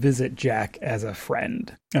coming to visit Jack as a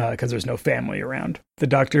friend because there's no family around. The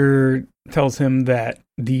doctor tells him that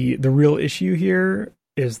the real issue here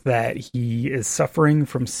is that he is suffering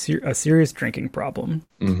from a serious drinking problem.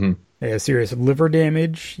 A serious liver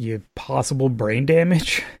damage, possible brain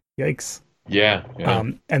damage. Yikes. Yeah.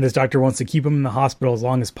 And this doctor wants to keep him in the hospital as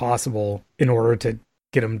long as possible in order to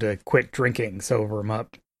get him to quit drinking, sober him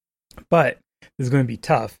up. But this is going to be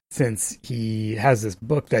tough since he has this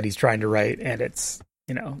book that he's trying to write, and it's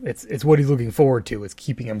what he's looking forward to. It's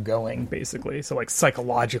keeping him going, basically. So, like,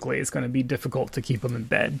 psychologically, it's going to be difficult to keep him in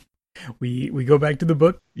bed. We go back to the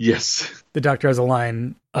book. Yes. The doctor has a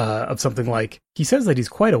line of something like, he says that he's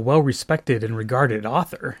quite a well-respected and regarded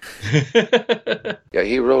author. Yeah,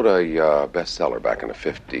 he wrote a bestseller back in the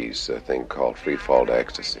 50s, a thing called Free Fall to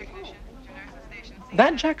Ecstasy.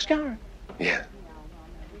 That Jack Skowron? Yeah.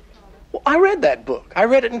 Well, I read that book. I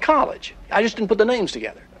read it in college. I just didn't put the names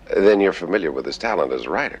together. Then you're familiar with his talent as a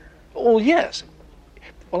writer. Oh, yes.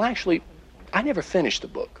 Well, actually, I never finished the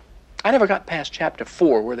book. I never got past chapter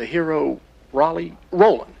 4 where the hero, Roland,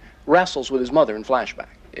 wrestles with his mother in flashback.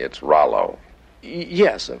 It's Rollo.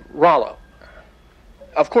 Yes, Rollo.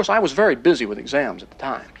 Of course, I was very busy with exams at the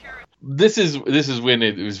time. This is when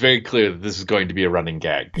it was very clear that this is going to be a running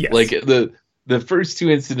gag. Yes. Like the first two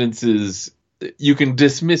incidences, you can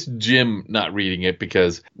dismiss Jim not reading it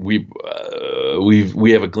because we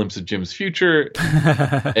have a glimpse of Jim's future.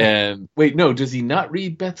 And wait, no, does he not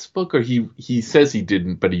read Beth's book, or he says he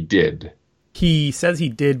didn't, but he did? He says he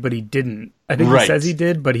did, but he didn't. I think he says he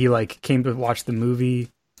did, but he came to watch the movie,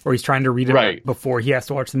 or he's trying to read it before he has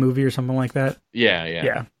to watch the movie or something like that.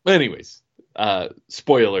 Yeah. But anyways,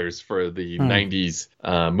 spoilers for the 90s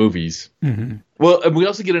movies. Well, and we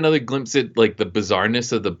also get another glimpse at the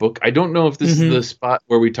bizarreness of the book. I don't know if this is the spot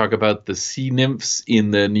where we talk about the sea nymphs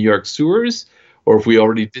in the New York sewers, or if we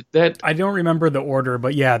already did that. I don't remember the order,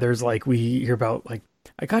 but yeah, there's we hear about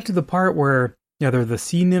I got to the part where there are the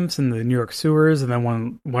sea nymphs in the New York sewers, and then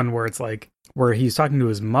one where it's where he's talking to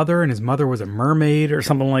his mother, and his mother was a mermaid or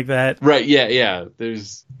something like that. Right? Yeah.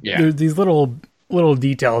 There's these little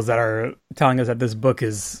details that are telling us that this book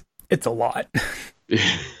it's a lot.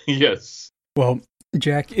 Yes. Well,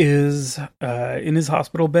 Jack is in his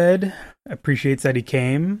hospital bed, appreciates that he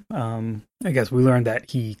came. I guess we learned that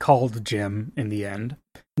he called Jim in the end.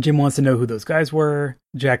 Jim wants to know who those guys were.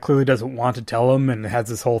 Jack clearly doesn't want to tell him, and has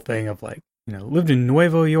this whole thing of lived in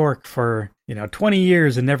Nuevo York for 20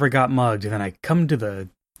 years and never got mugged, and then I come to the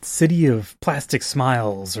city of plastic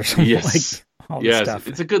smiles or something all this stuff.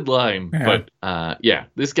 It's a good line, but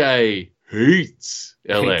this guy hates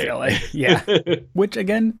LA. Yeah. Which,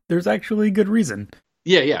 again, there's actually good reason.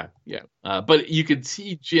 Yeah. But you could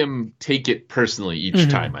see Jim take it personally each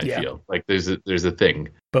time, I feel. There's a thing.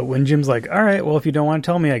 But when Jim's like, all right, well, if you don't want to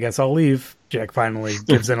tell me, I guess I'll leave, Jack finally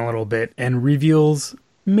gives in a little bit and reveals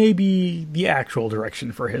maybe the actual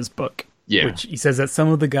direction for his book. Yeah. Which he says that some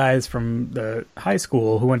of the guys from the high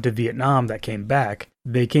school who went to Vietnam that came back,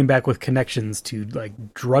 they came back with connections to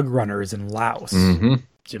drug runners in Laos.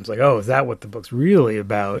 Jim's like, oh, is that what the book's really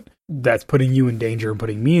about? that's putting you in danger and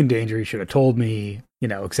putting me in danger. You should have told me, you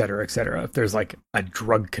know, et cetera, et cetera. If there's like a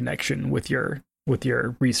drug connection with your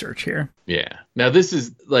research here. Yeah. Now this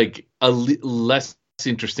is like a less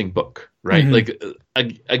interesting book, right? Mm-hmm.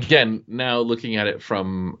 Like again, now looking at it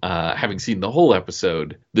from having seen the whole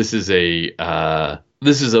episode, this is a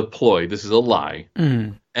ploy. This is a lie.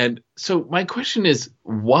 Mm. And so my question is,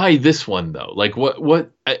 why this one though? Like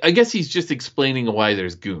what I guess he's just explaining why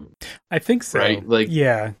there's goons. I think so. Right? Like,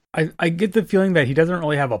 yeah, I get the feeling that he doesn't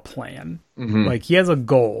really have a plan. Mm-hmm. Like he has a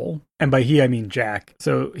goal, and by he I mean Jack.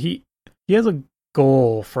 So he has a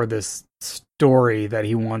goal for this story that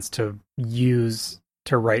he wants to use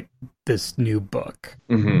to write this new book.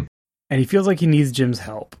 Mm-hmm. And he feels like he needs Jim's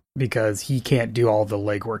help because he can't do all the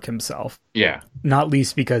legwork himself. Yeah. Not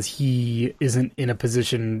least because he isn't in a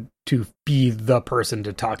position to be the person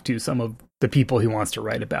to talk to some of the people he wants to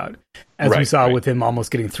write about. As we saw with him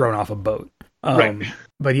almost getting thrown off a boat.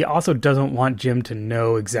 But he also doesn't want Jim to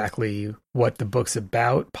know exactly what the book's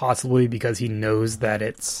about, possibly because he knows that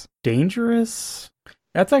it's dangerous.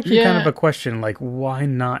 That's actually kind of a question. Like, why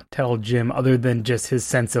not tell Jim other than just his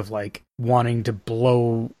sense of like wanting to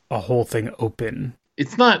blow a whole thing open?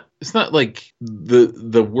 It's not like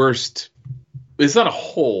the worst. It's not a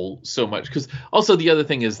hole so much, because also the other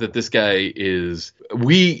thing is that this guy is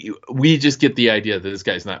we just get the idea that this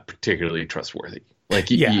guy's not particularly trustworthy. Like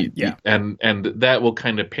and that will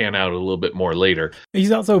kind of pan out a little bit more later.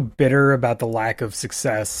 He's also bitter about the lack of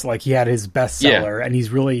success. Like he had his bestseller, and he's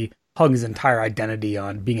really hung his entire identity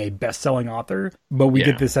on being a best-selling author. But we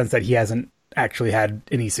get the sense that he hasn't actually had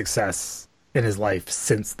any success in his life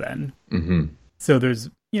since then. Mm-hmm. So there's,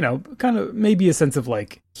 you know, kind of maybe a sense of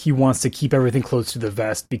like he wants to keep everything close to the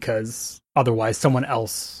vest because otherwise someone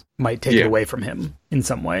else might take it away from him in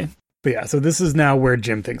some way. But yeah, so this is now where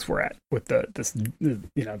Jim thinks we're at with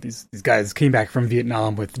these guys came back from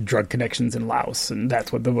Vietnam with drug connections in Laos, and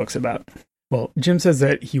that's what the book's about. Well, Jim says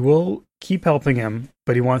that he will keep helping him,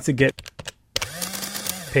 but he wants to get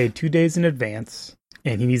paid 2 days in advance,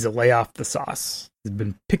 and he needs to lay off the sauce. He's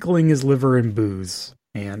been pickling his liver in booze,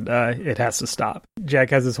 and it has to stop. Jack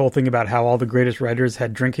has this whole thing about how all the greatest writers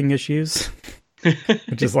had drinking issues,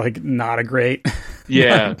 which is like not a great...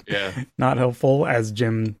 not helpful, as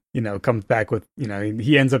Jim, you know, comes back with, you know,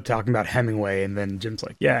 he ends up talking about Hemingway, and then Jim's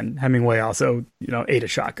like, yeah, and Hemingway also, you know, ate a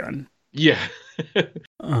shotgun. Yeah.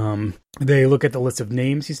 They look at the list of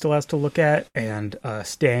names he still has to look at, and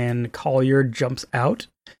Stan Collier jumps out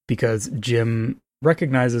because Jim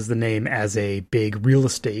recognizes the name as a big real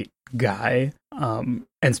estate guy, and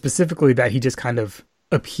specifically that he just kind of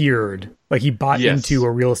appeared, like he bought into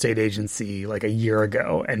a real estate agency like a year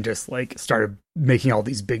ago and just like started making all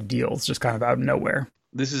these big deals just kind of out of nowhere.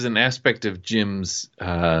 This is an aspect of Jim's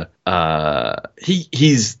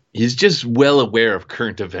he's just well aware of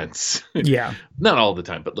current events. Yeah. Not all the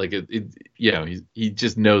time, but like he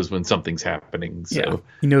just knows when something's happening. So yeah.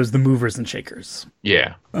 He knows the movers and shakers.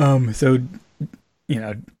 Yeah. So you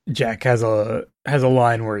know, Jack has a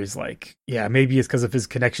line where he's like, yeah, maybe it's because of his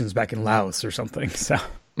connections back in Laos or something. So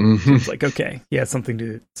it's like, okay, he has something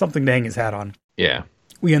to hang his hat on. Yeah.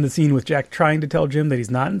 We end the scene with Jack trying to tell Jim that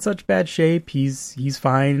he's not in such bad shape. He's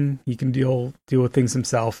fine. He can deal with things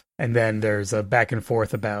himself. And then there's a back and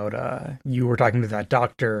forth about you were talking to that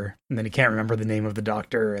doctor, and then he can't remember the name of the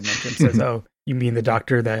doctor. And then Jim says, "Oh, you mean the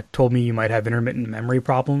doctor that told me you might have intermittent memory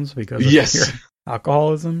problems because of your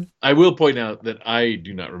alcoholism?" I will point out that I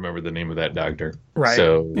do not remember the name of that doctor. Right.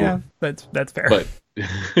 So yeah, that's fair.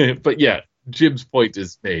 But yeah. Jim's point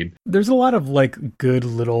is made. There's a lot of like good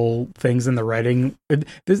little things in the writing.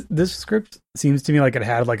 This script seems to me like it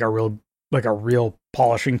had like a real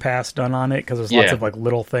polishing pass done on it, because there's lots of like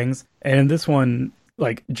little things. And in this one,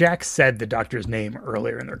 like Jack said the doctor's name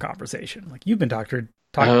earlier in their conversation. Like, you've been talking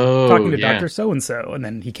to Dr. So-and-so, and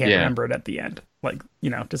then he can't remember it at the end. Like, you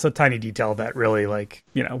know, just a tiny detail that really like,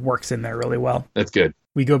 you know, works in there really well. That's good.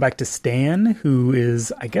 We go back to Stan, who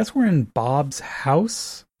is, I guess we're in Bob's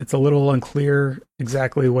house. It's a little unclear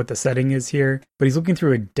exactly what the setting is here, but he's looking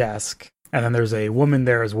through a desk, and then there's a woman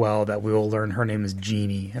there as well that we will learn her name is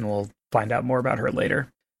Jeannie, and we'll find out more about her later.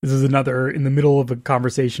 This is another in the middle of a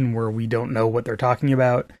conversation where we don't know what they're talking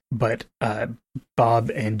about, but Bob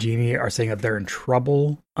and Jeannie are saying that they're in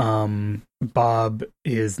trouble. Bob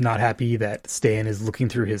is not happy that Stan is looking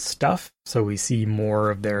through his stuff, so we see more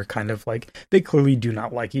of their kind of like, they clearly do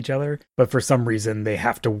not like each other, but for some reason they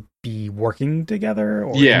have to be working together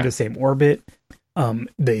or in the same orbit.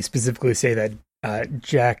 They specifically say that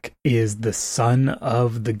Jack is the son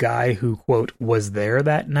of the guy who, quote, was there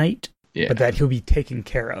that night. but that he'll be taken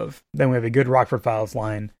care of. Then we have a good Rockford Files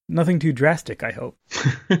line. Nothing too drastic, I hope.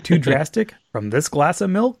 Too drastic? From this glass of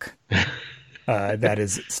milk? That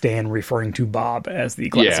is Stan referring to Bob as the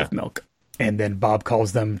glass of milk. And then Bob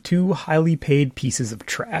calls them 2 highly paid pieces of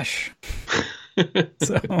trash.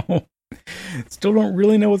 So, still don't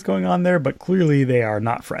really know what's going on there, but clearly they are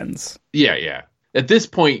not friends. Yeah. At this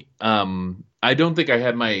point, I don't think I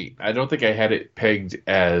had it pegged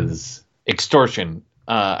as extortion.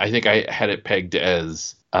 I think I had it pegged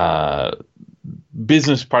as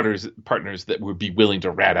business partners that would be willing to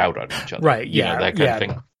rat out on each other. Right. You know, that kind of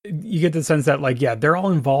thing. You get the sense that, like, they're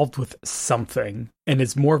all involved with something, and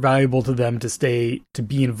it's more valuable to them to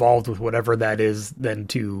be involved with whatever that is than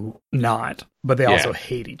to not. But they also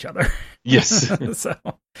hate each other. Yes. So,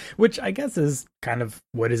 which I guess is kind of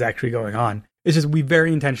what is actually going on. It's just we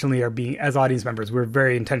very intentionally are being, as audience members, we're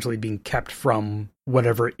very intentionally being kept from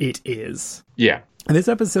whatever it is. Yeah. And this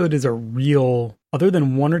episode is a real, other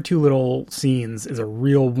than 1 or 2 little scenes, is a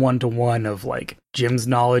real one-to-one of, like, Jim's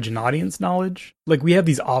knowledge and audience knowledge. Like, we have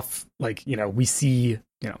these off, like, we see,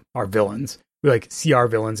 our villains. We, like, see our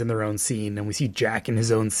villains in their own scene, and we see Jack in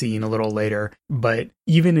his own scene a little later. But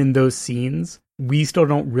even in those scenes, we still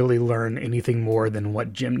don't really learn anything more than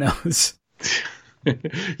what Jim knows.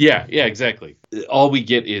 Yeah, exactly. All we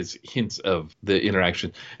get is hints of the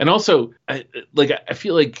interaction. And also, I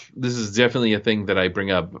feel like this is definitely a thing that I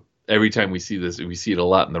bring up every time we see this. We see it a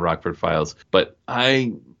lot in the Rockford Files. But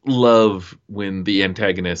I love when the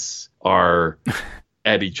antagonists are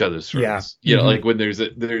at each other's throats. Yeah. Like when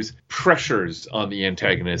there's pressures on the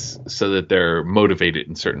antagonists so that they're motivated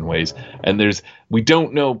in certain ways. And we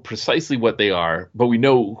don't know precisely what they are, but we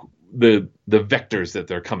know the vectors that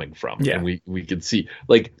they're coming from. Yeah. And we can see,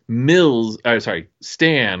 like,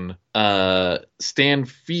 Stan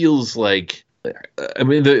feels like,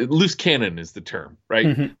 the loose cannon is the term, right?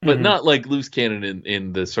 Mm-hmm, but not like loose cannon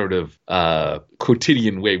in the sort of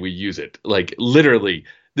quotidian way we use it. Like, literally,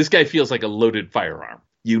 this guy feels like a loaded firearm.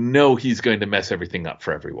 He's going to mess everything up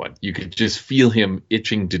for everyone. You could just feel him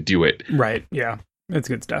itching to do it. Right, yeah. That's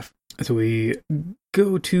good stuff. So we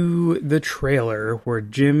go to the trailer where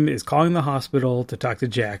Jim is calling the hospital to talk to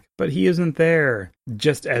Jack, but he isn't there.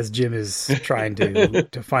 Just as Jim is trying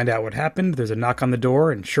to find out what happened, there's a knock on the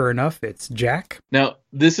door, and sure enough, it's Jack. Now,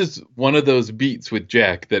 this is one of those beats with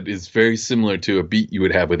Jack that is very similar to a beat you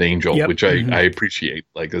would have with Angel, which I appreciate.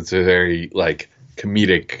 Like, it's a very, like,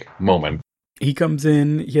 comedic moment. He comes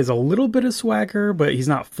in, he has a little bit of swagger, but he's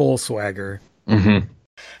not full swagger. Mm-hmm.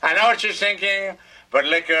 I know what you're thinking, but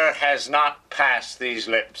liquor has not passed these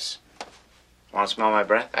lips. Want to smell my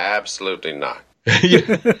breath? Absolutely not.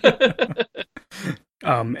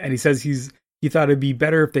 And he says he thought it'd be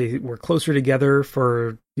better if they were closer together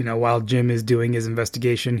for, while Jim is doing his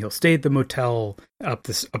investigation. He'll stay at the motel up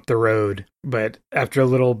the road. But after a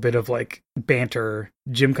little bit of, like, banter,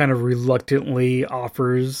 Jim kind of reluctantly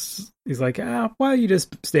offers, he's like, why don't you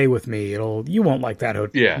just stay with me? You won't like that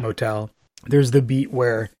motel. There's the beat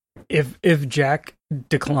where if Jack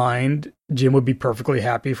declined, Jim would be perfectly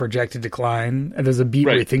happy for Jack to decline. And there's a beat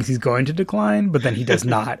where he thinks he's going to decline, but then he does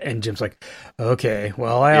not. And Jim's like, okay,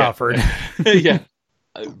 well, I offered. Yeah.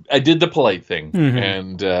 I did the polite thing,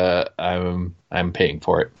 and I'm paying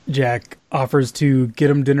for it. Jack offers to get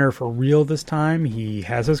him dinner for real this time. He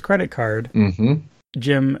has his credit card. Mm-hmm.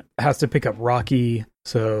 Jim has to pick up Rocky,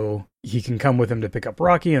 so he can come with him to pick up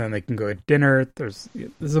Rocky, and then they can go to dinner. There's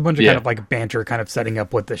a bunch of kind of like banter, kind of setting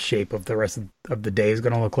up what the shape of the rest of the day is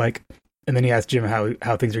going to look like. And then he asks Jim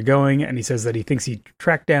how things are going, and he says that he thinks he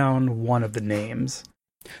tracked down one of the names.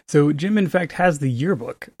 So Jim, in fact, has the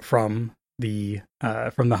yearbook from the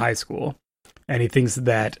high school, and he thinks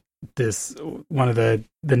that this one of the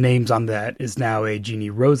names on that is now a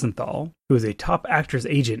Jeannie Rosenthal, who is a top actress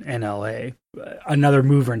agent in LA. Another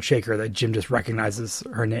mover and shaker that Jim just recognizes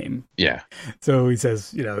her name. Yeah. So he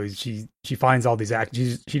says, she finds all these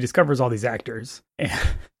she discovers all these actors,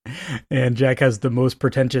 and Jack has the most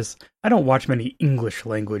pretentious. I don't watch many English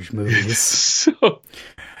language movies.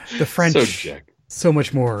 The French, so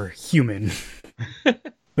much more human.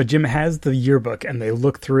 But Jim has the yearbook, and they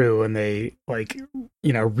look through and they, like,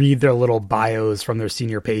 read their little bios from their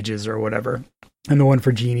senior pages or whatever. And the one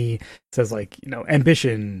for Jeannie says, like,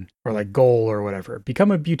 ambition or, like, goal or whatever.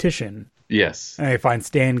 Become a beautician. Yes. And I find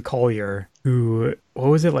Stan Collier, who, what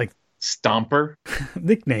was it, like? Stomper?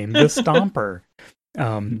 Nickname, the Stomper.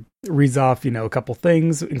 Reads off, a couple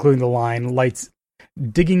things, including the line, lights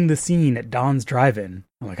digging the scene at Don's Drive-In.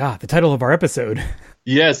 I'm like, the title of our episode.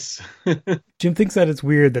 Yes. Jim thinks that it's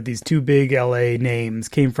weird that these two big LA names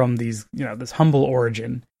came from these, this humble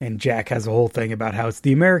origin. And Jack has a whole thing about how it's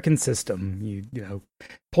the American system. You know,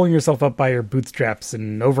 pulling yourself up by your bootstraps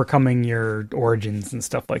and overcoming your origins and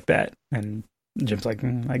stuff like that. And Jim's like,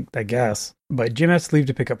 I guess. But Jim has to leave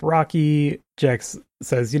to pick up Rocky. Jack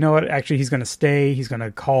says, you know what? Actually, he's going to stay. He's going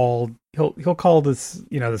to call. He'll call this,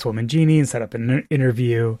 this woman Jeannie and set up an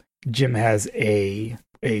interview. Jim has a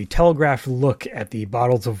telegraphed look at the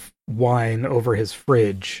bottles of wine over his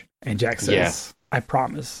fridge, and Jack says, I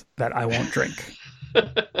promise that I won't drink.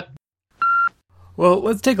 Well,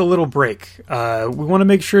 let's take a little break. We want to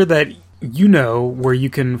make sure that you know where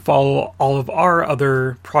you can follow all of our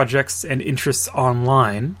other projects and interests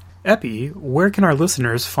online. Epi, where can our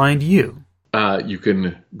listeners find you? You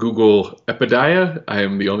can Google Epidiah. I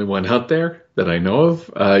am the only one out there that I know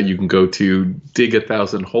of. You can go to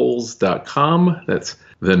dig1000holes.com. That's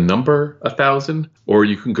the number 1,000. Or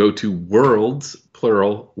you can go to worlds,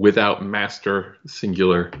 plural, without master,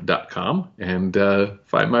 singular.com and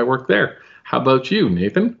find my work there. How about you,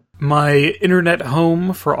 Nathan? My internet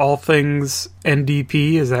home for all things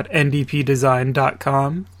NDP is at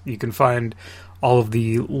ndpdesign.com. You can find all of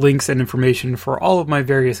the links and information for all of my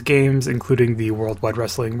various games, including the Worldwide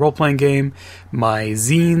Wrestling role-playing game, my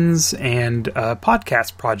zines, and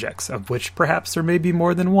podcast projects, of which perhaps there may be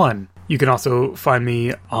more than one. You can also find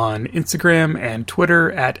me on Instagram and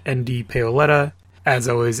Twitter at ndpaoletta. As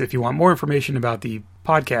always, if you want more information about the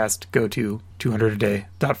podcast, go to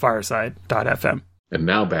 200aday.fireside.fm. And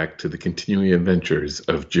now back to the continuing adventures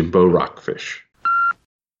of Jimbo Rockfish.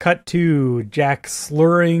 Cut to Jack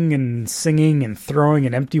slurring and singing and throwing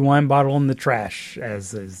an empty wine bottle in the trash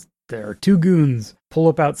as there are two goons pull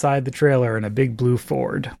up outside the trailer in a big blue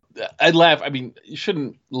Ford. I'd laugh. I mean, you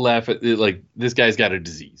shouldn't laugh at it, like, this guy's got a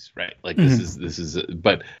disease, right? Like, this is,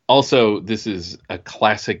 but also this is a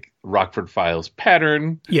classic Rockford Files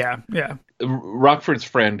pattern. Yeah. Rockford's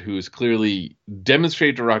friend, who's clearly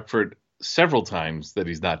demonstrated to Rockford several times that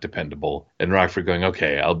he's not dependable, and Rockford going,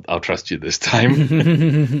 okay, I'll trust you this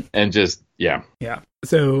time. And just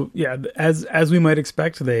So as we might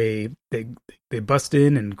expect, they bust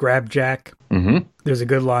in and grab Jack. There's a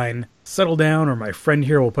good line, settle down or my friend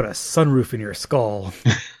here will put a sunroof in your skull.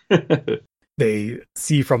 They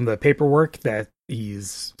see from the paperwork that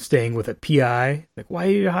he's staying with a PI. Like, why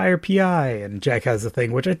do you hire PI? And Jack has a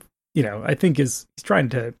thing, which I think he's trying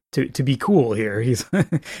to be cool here. He's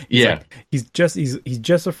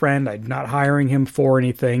just a friend. I'm not hiring him for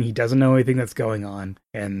anything. He doesn't know anything that's going on.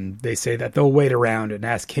 And they say that they'll wait around and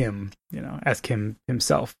ask him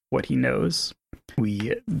himself what he knows.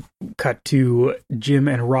 We cut to Jim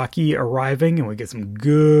and Rocky arriving, and we get some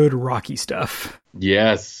good Rocky stuff.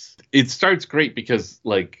 Yes. It starts great because,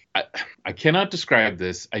 like, I cannot describe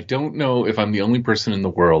this. I don't know if I'm the only person in the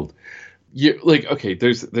world.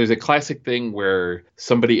 There's a classic thing where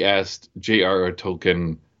somebody asked J.R.R.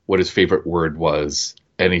 Tolkien what his favorite word was,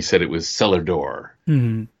 and he said it was cellar door.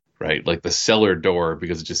 Right? Like the cellar door,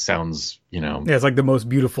 because it just sounds, Yeah, it's like the most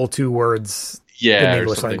beautiful two words in the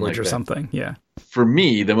English language or something. Yeah. For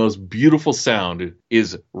me, the most beautiful sound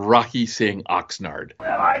is Rocky saying Oxnard.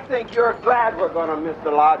 Well, I think you're glad we're going to miss the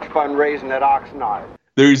large fundraising at Oxnard.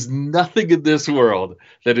 There's nothing in this world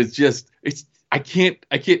that is just, I can't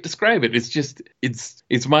describe it. It's just, it's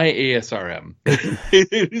my ASRM.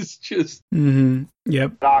 It is just.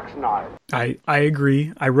 Yep. Oxnard. I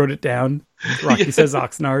agree. I wrote it down. Rocky says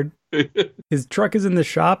Oxnard. His truck is in the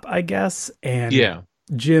shop, I guess. And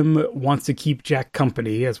Jim wants to keep Jack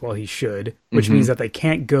company, as well he should, which means that they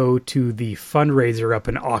can't go to the fundraiser up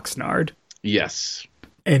in Oxnard. Yes.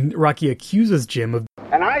 And Rocky accuses Jim of...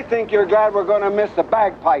 And I think you're glad we're going to miss the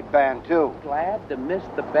bagpipe band, too. Glad to miss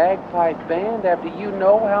the bagpipe band after you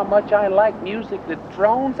know how much I like music that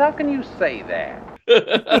drones? How can you say that?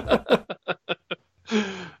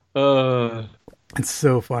 It's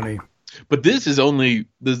so funny. But this is only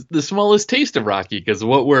the smallest taste of Rocky, because of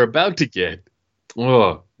what we're about to get.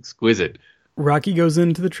 Oh, exquisite. Rocky goes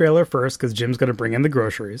into the trailer first, because Jim's going to bring in the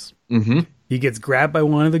groceries. He gets grabbed by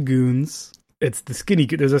one of the goons. It's the skinny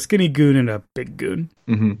goon. There's a skinny goon and a big goon.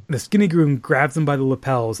 The skinny goon grabs him by the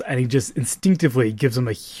lapels, and he just instinctively gives him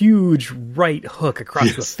a huge right hook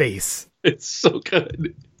across the face. It's so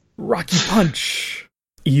good. Rocky punch.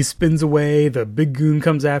 He spins away. The big goon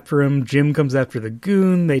comes after him. Jim comes after the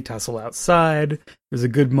goon. They tussle outside. There's a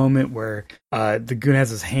good moment where the goon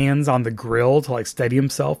has his hands on the grill to steady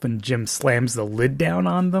himself, and Jim slams the lid down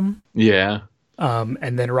on them. Yeah.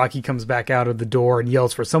 And then Rocky comes back out of the door and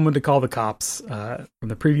yells for someone to call the cops from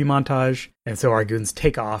the preview montage. And so our goons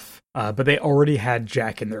take off, but they already had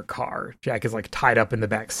Jack in their car. Jack is like tied up in the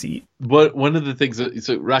back seat. But one of the things,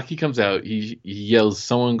 so Rocky comes out, he yells,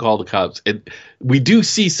 someone call the cops. And we do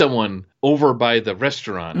see someone over by the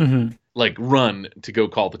restaurant, like run to go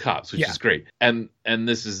call the cops, which is great. And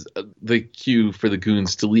this is the cue for the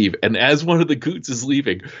goons to leave. And as one of the goons is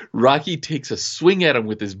leaving, Rocky takes a swing at him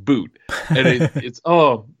with his boot. And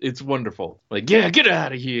it's wonderful. Like, yeah, get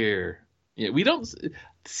out of here. Yeah, we don't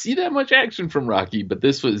see that much action from Rocky, but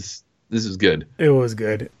this is good. It was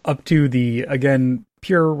good. Up to the, again,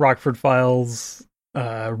 pure Rockford Files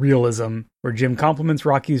realism, where Jim compliments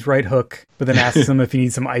Rocky's right hook, but then asks him if he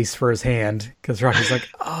needs some ice for his hand, because Rocky's like,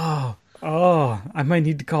 oh, I might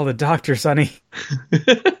need to call the doctor, Sonny.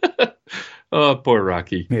 Oh, poor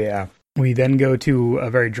Rocky. Yeah. We then go to a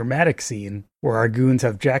very dramatic scene where our goons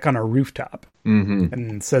have Jack on a rooftop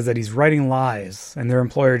and says that he's writing lies, and their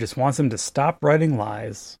employer just wants him to stop writing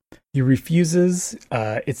lies. He refuses.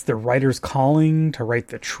 It's the writer's calling to write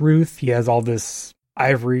the truth. He has all this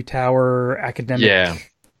ivory tower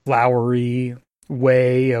academic flowery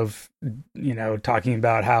way of, talking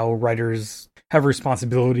about how writers have a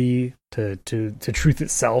responsibility to truth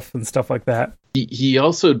itself and stuff like that. He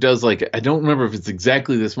also does, like, I don't remember if it's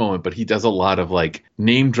exactly this moment, but he does a lot of like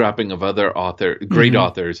name dropping of other great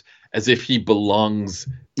authors, as if he belongs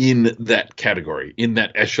in that category, in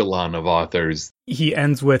that echelon of authors. He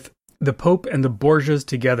ends with, the Pope and the Borgias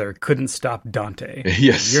together couldn't stop Dante.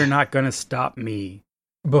 Yes. You're not going to stop me.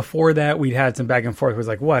 Before that, we'd had some back and forth. It was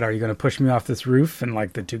like, what, are you going to push me off this roof? And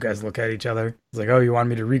like the two guys look at each other. It's like, oh, you want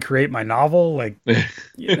me to recreate my novel? Like,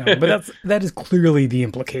 but that is clearly the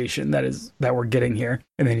implication that we're getting here.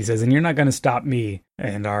 And then he says, and you're not going to stop me.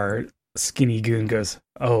 And our skinny goon goes,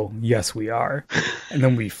 oh, yes, we are. And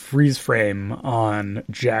then we freeze frame on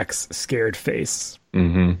Jack's scared face.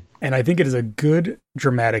 Mm-hmm. And I think it is a good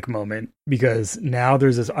dramatic moment, because now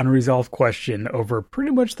there's this unresolved question over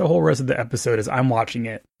pretty much the whole rest of the episode as I'm watching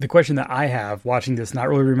it. The question that I have watching this, not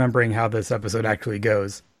really remembering how this episode actually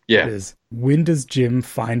goes, is when does Jim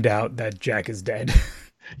find out that Jack is dead?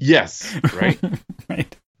 Yes, right.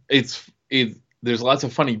 Right. There's lots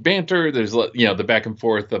of funny banter. There's, the back and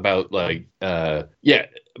forth about like,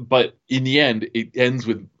 but in the end, it ends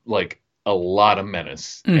with like a lot of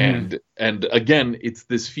menace. And again, it's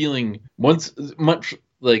this feeling much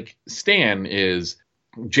like Stan is,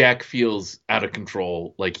 Jack feels out of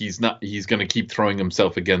control. Like he's going to keep throwing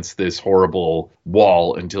himself against this horrible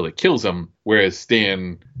wall until it kills him. Whereas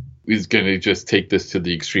Stan is going to just take this to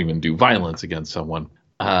the extreme and do violence against someone.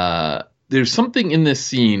 There's something in this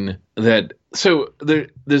scene that, so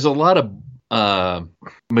there's a lot of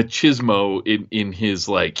machismo in his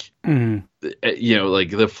like, like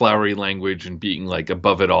the flowery language and being like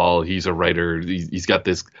above it all. He's a writer. He's got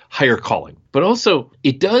this higher calling, but also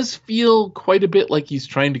it does feel quite a bit like he's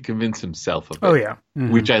trying to convince himself of it. Oh yeah.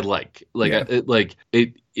 Which I like.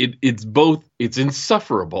 It's both, it's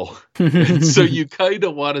insufferable. So you kind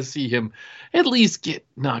of want to see him at least get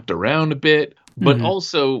knocked around a bit, but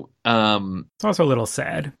also, it's also a little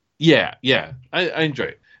sad. Yeah. I enjoy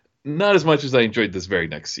it. Not as much as I enjoyed this very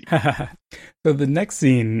next scene. So the next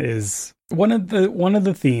scene is one of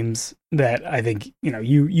the themes that I think,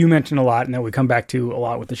 you mentioned a lot and that we come back to a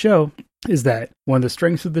lot with the show, is that one of the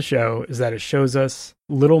strengths of the show is that it shows us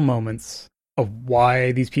little moments of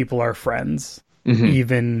why these people are friends,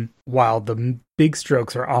 even while the big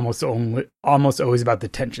strokes are almost always about the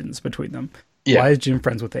tensions between them. Yeah. Why is Jim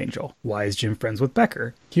friends with Angel? Why is Jim friends with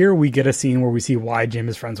Becker? Here we get a scene where we see why Jim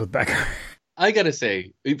is friends with Becker. I gotta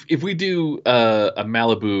say, if we do a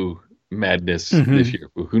Malibu Madness this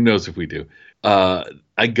year, who knows if we do,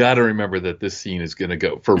 I gotta remember that this scene is gonna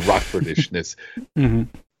go for Rockfordishness.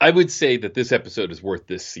 I would say that this episode is worth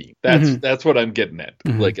this scene. That's what I'm getting at.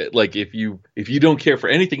 Like if you don't care for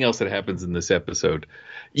anything else that happens in this episode,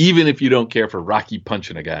 even if you don't care for Rocky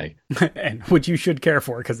punching a guy, and which you should care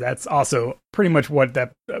for, because that's also pretty much what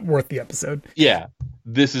that worth the episode. Yeah,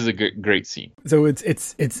 this is a great scene. So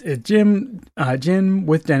it's Jim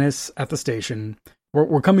with Dennis at the station.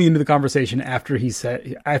 We're coming into the conversation after he's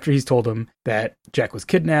told him that Jack was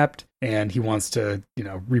kidnapped and he wants to,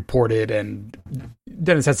 report it, and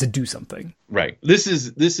Dennis has to do something. Right. This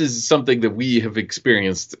is something that we have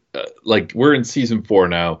experienced. Like we're in season 4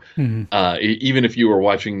 now. Even if you were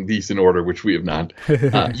watching these in order, which we have not,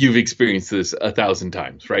 you've experienced this 1,000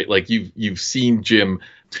 times, right? Like you've seen Jim.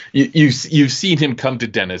 You've seen him come to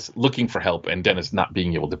Dennis looking for help and Dennis not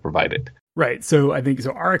being able to provide it. Right. So I think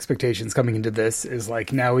our expectations coming into this is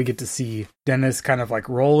like, now we get to see Dennis kind of like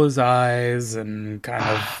roll his eyes and kind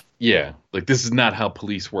of Yeah, like this is not how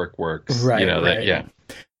police work works. Right, you know that. right. Yeah,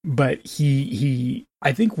 But he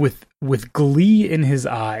I think with glee in his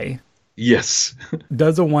eye, yes,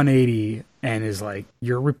 does a 180 and is like,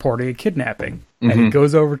 "You're reporting a kidnapping," and he Mhm.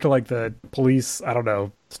 goes over to like the police, I don't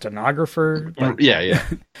know, stenographer, like, yeah,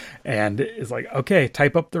 and is like, "Okay,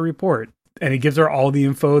 type up the report." And he gives her all the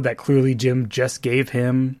info that clearly Jim just gave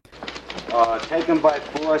him. Taken by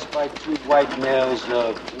force by two white males,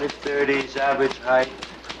 mid-30s, average height,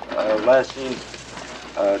 last seen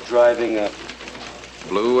driving a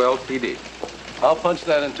Blue LTD. I'll punch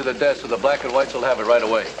that into the desk so the black and whites will have it right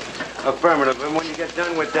away. affirmative. And when you get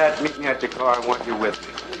done with that, meet me at the car. I want you with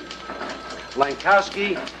me.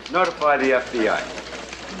 Lankowski, notify the FBI.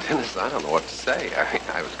 Dennis, I don't know what to say.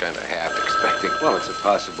 I was kind of half expecting. Well, it's a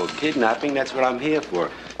possible kidnapping. That's what I'm here for.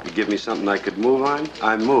 You give me something I could move on,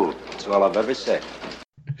 I move. That's all I've ever said.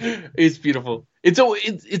 It's beautiful. It's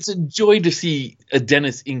a joy to see a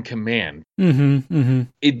Dennis in command.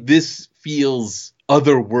 This feels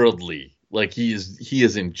otherworldly, like he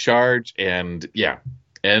is in charge, and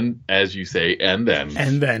as you say, and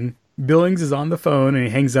then Billings is on the phone and he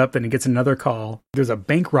hangs up and he gets another call. There's a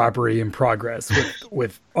bank robbery in progress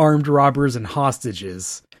with armed robbers and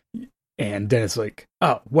hostages. And Dennis is like,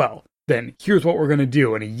 "Oh, well, then here's what we're going to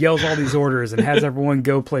do." And he yells all these orders and has everyone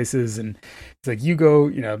go places. And it's like, you go,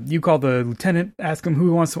 you call the lieutenant, ask him who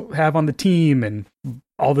he wants to have on the team and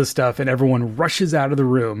all this stuff. And everyone rushes out of the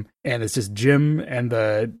room. And it's just Jim and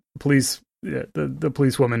the police, the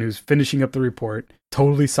policewoman who's finishing up the report,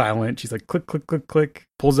 totally silent. She's like, click, click, click, click,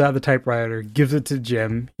 pulls out the typewriter, gives it to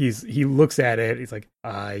Jim. He looks at it. He's like,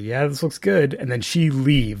 yeah, this looks good. And then she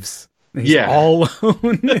leaves. And he's all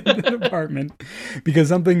alone in the apartment because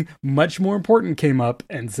something much more important came up.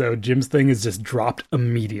 And so Jim's thing is just dropped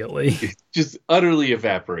immediately. It just utterly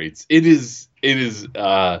evaporates. It is, I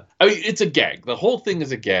mean, it's a gag. The whole thing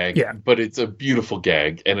is a gag, but it's a beautiful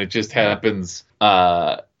gag. And it just happens,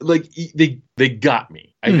 like they got me.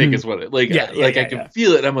 I think is what it I can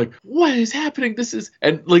feel it. I'm like, what is happening? This is,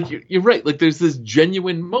 and like you're right. Like there's this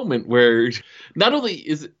genuine moment where not only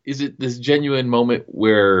is it this genuine moment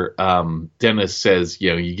where Dennis says,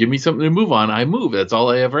 you give me something to move on, I move. That's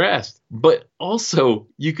all I ever asked. But also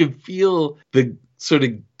you can feel the sort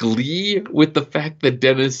of glee with the fact that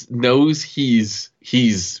Dennis knows he's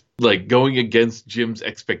like going against Jim's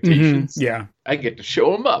expectations. Yeah. I get to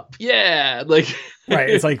show him up. Yeah. Like, right.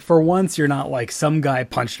 It's like, for once, you're not like, some guy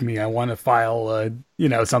punched me, I want to file,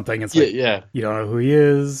 something. It's like, you don't know who he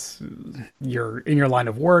is. You're in your line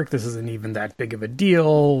of work. This isn't even that big of a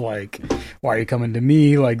deal. Like, why are you coming to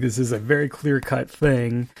me? Like, this is a very clear cut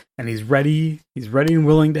thing. And he's ready and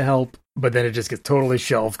willing to help. But then it just gets totally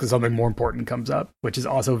shelved because something more important comes up, which is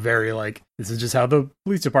also very like, this is just how the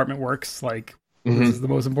police department works. Like, this is the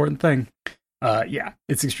most important thing.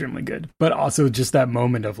 It's extremely good. But also just that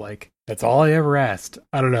moment of like, that's all I ever asked.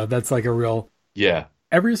 I don't know. That's like a real... Yeah.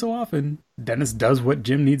 Every so often, Dennis does what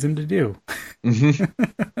Jim needs him to do.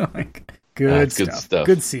 Like, good stuff.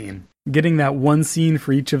 Good scene. Getting that one scene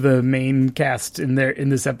for each of the main cast in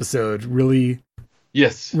this episode really...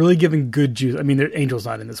 Yes. Really giving good juice. I mean, Angel's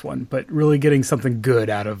not in this one, but really getting something good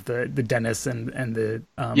out of the Dennis and the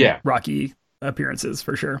Rocky appearances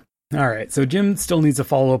for sure. All right, so Jim still needs to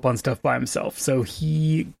follow up on stuff by himself. So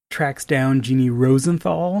he tracks down Jeannie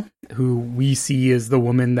Rosenthal, who we see as the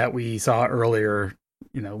woman that we saw earlier.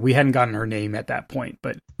 We hadn't gotten her name at that point,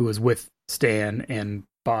 but who was with Stan and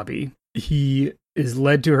Bobby. He is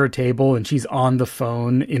led to her table, and she's on the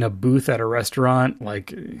phone in a booth at a restaurant,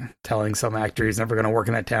 like telling some actor he's never going to work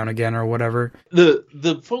in that town again or whatever.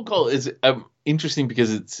 The phone call is interesting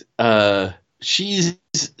because it's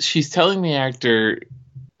she's telling the actor,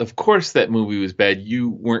 of course that movie was bad. You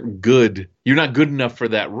weren't good. You're not good enough for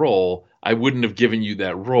that role. I wouldn't have given you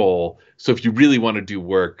that role. So if you really want to do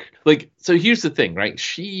work, so here's the thing, right?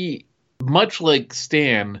 She, much like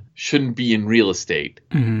Stan, shouldn't be in real estate.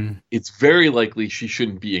 Mm-hmm. It's very likely she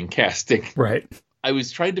shouldn't be in casting. Right. I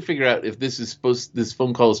was trying to figure out if this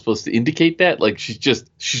phone call is supposed to indicate that, like she's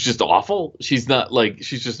just awful. She's not like,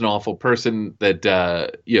 she's just an awful person that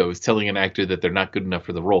is telling an actor that they're not good enough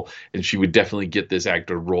for the role, and she would definitely get this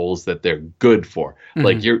actor roles that they're good for. Mm-hmm.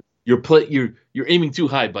 Like you're aiming too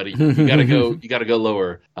high, buddy. You gotta go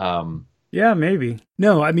lower. Yeah, maybe.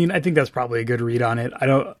 No, I mean, I think that's probably a good read on it.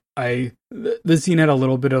 This scene had a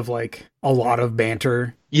little bit of like a lot of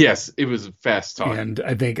banter. Yes, it was fast talk. And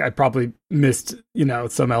I think I probably missed,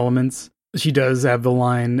 some elements. She does have the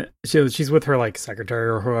line, she's with her like secretary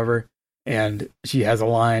or whoever, and she has a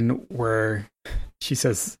line where she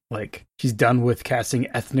says like she's done with casting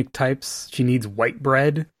ethnic types. She needs white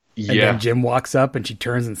bread. And Yeah. then Jim walks up and she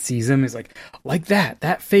turns and sees him. He's like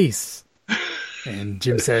that face. And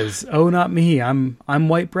Jim says, "Oh, not me. I'm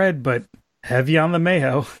white bread, but heavy on the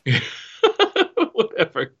mayo."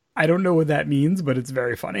 Whatever. I don't know what that means, but it's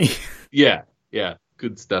very funny. Yeah.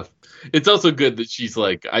 Good stuff. It's also good that she's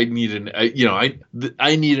like, I need an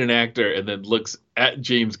actor, and then looks at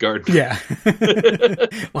James Gardner. Yeah.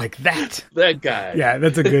 Like that. That guy. Yeah,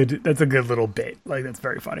 that's a good little bit. Like, that's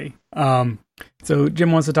very funny. So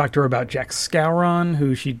Jim wants to talk to her about Jack Scowron,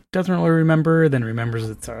 who she doesn't really remember, then remembers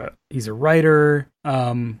he's a writer.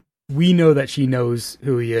 We know that she knows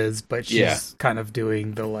who he is, but she's kind of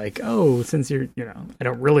doing the like, oh, since you're, I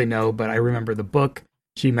don't really know, but I remember the book.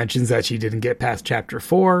 She mentions that she didn't get past chapter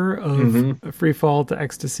 4 of Free Fall to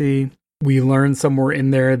Ecstasy. We learn somewhere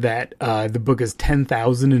in there that the book is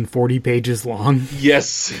 10,040 pages long.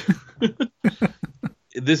 Yes.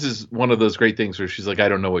 This is one of those great things where she's like, I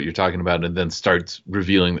don't know what you're talking about, and then starts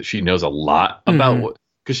revealing that she knows a lot about what,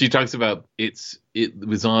 because she talks about it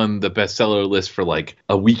was on the bestseller list for like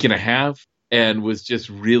a week and a half and was just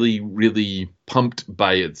really, really pumped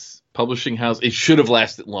by its publishing house. It should have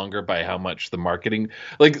lasted longer by how much the marketing,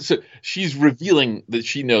 so she's revealing that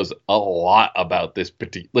she knows a lot about this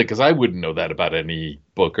particular, because I wouldn't know that about any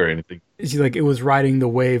book or anything. She's like, it was riding the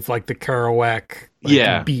wave like the Kerouac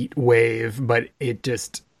beat wave, but it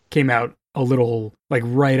just came out a little like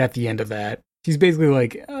right at the end of that. She's basically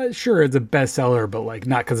like, sure, it's a bestseller, but like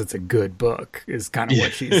not because it's a good book is kind of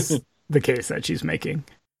what she's the case that she's making.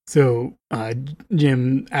 So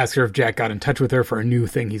Jim asks her if Jack got in touch with her for a new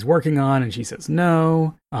thing he's working on, and she says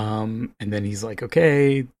no. And then he's like,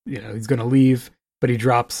 okay, he's going to leave, but he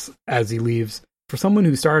drops as he leaves. For someone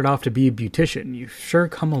who started off to be a beautician, you've sure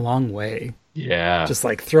come a long way. Yeah. Just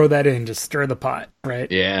like throw that in, just stir the pot,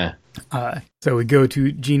 right? Yeah. So we go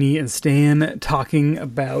to Jeannie and Stan talking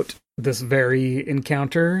about this very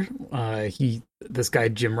encounter. This guy,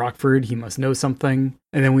 Jim Rockford, he must know something.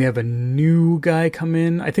 And then we have a new guy come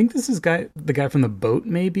in. I think this is the guy from the boat,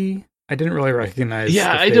 maybe. I didn't really recognize the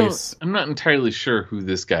face. I'm not entirely sure who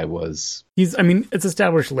this guy was. It's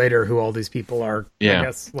established later who all these people are, Yeah. I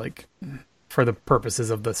guess, like, for the purposes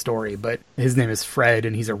of the story. But his name is Fred,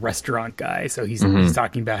 and he's a restaurant guy. So he's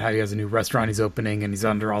talking about how he has a new restaurant he's opening, and he's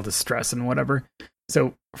under all this stress and whatever.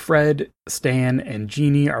 So Fred, Stan, and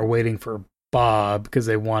Jeannie are waiting for Bob because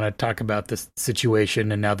they want to talk about this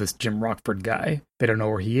situation and now this Jim Rockford guy. They don't know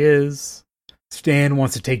where he is. Stan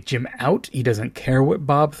wants to take Jim out. He doesn't care what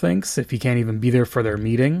Bob thinks if he can't even be there for their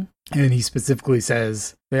meeting. And he specifically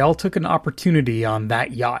says, they all took an opportunity on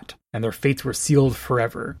that yacht and their fates were sealed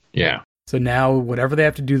forever. Yeah. So now whatever they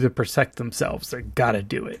have to do to protect themselves, they gotta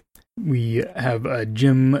do it. We have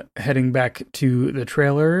Jim heading back to the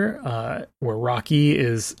trailer where Rocky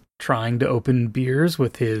is trying to open beers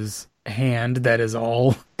with his hand that is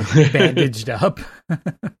all bandaged up.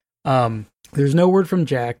 There's no word from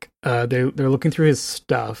Jack. They're looking through his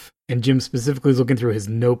stuff, and Jim specifically is looking through his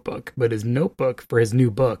notebook. But his notebook for his new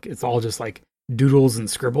book, it's all just like doodles and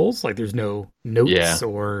scribbles. Like there's no notes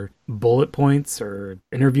or bullet points or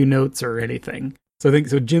interview notes or anything. So I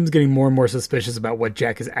think Jim's getting more and more suspicious about what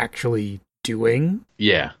Jack is actually doing.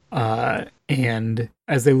 Yeah. And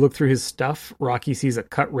as they look through his stuff, Rocky sees a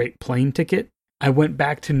cut rate plane ticket. I went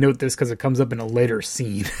back to note this because it comes up in a later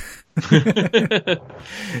scene.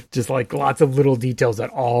 Just like lots of little details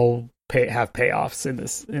that all have payoffs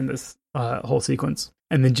in this whole sequence.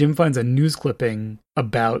 And then Jim finds a news clipping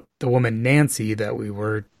about the woman Nancy that we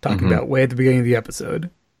were talking about way at the beginning of the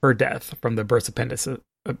episode. Her death from the burst appendix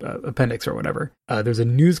or whatever. There's a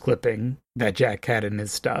news clipping that Jack had in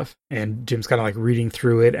his stuff, and Jim's kind of like reading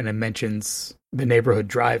through it, and it mentions the neighborhood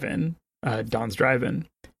drive-in, Don's Drive-In.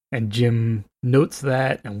 And Jim notes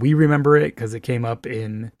that, and we remember it because it came up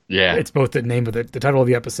in... Yeah. It's both the name of the title of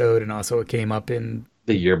the episode, and also it came up in...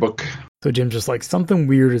 the yearbook. So Jim's just like, something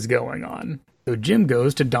weird is going on. So Jim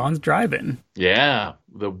goes to Don's Drive-In. Yeah,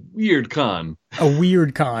 the weird con. A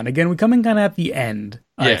weird con. Again, we come in kind of at the end,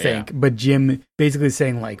 I think. Yeah. But Jim basically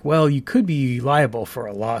saying like, well, you could be liable for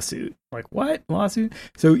a lawsuit. Like, what? Lawsuit?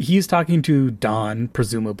 So he's talking to Don,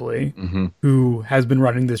 presumably, who has been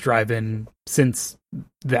running this drive-in since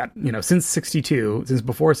that, since 62, since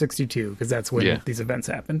before 62, because that's when these events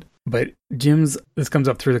happened. But this comes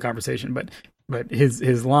up through the conversation, but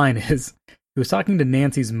his line is, he was talking to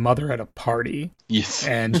Nancy's mother at a party. Yes.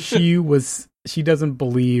 And she doesn't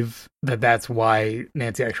believe that that's why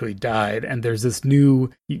Nancy actually died. And there's this new,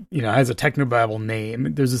 has a technobabble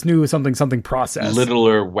name. There's this new something process.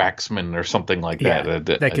 Littler Waxman or something like that.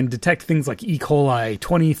 That can detect things like E. coli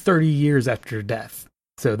 20, 30 years after death.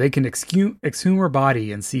 So they can exhume her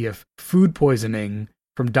body and see if food poisoning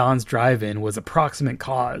from Don's drive-in was approximate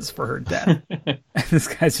cause for her death. And this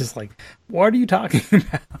guy's just like, what are you talking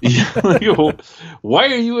about? Why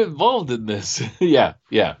are you involved in this? Yeah.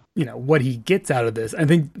 You know, what he gets out of this. I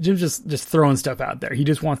think Jim's just throwing stuff out there. He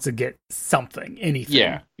just wants to get something, anything.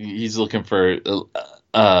 Yeah, he's looking for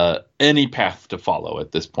any path to follow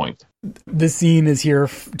at this point. This scene is here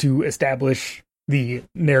to establish the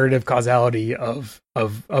narrative causality of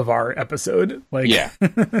our episode. Like, yeah.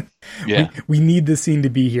 We need this scene to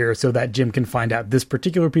be here so that Jim can find out this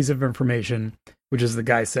particular piece of information, which is the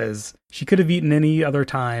guy says she could have eaten any other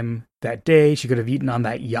time that day. She could have eaten on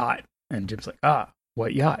that yacht. And Jim's like,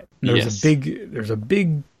 what yacht? And there's a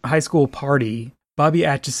big high school party. Bobby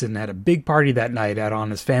Atchison had a big party that night out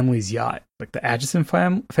on his family's yacht. Like the Atchison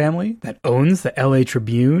family that owns the LA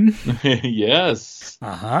Tribune. Yes.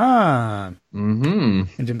 Aha. Mm-hmm.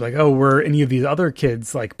 And Jim's like, were any of these other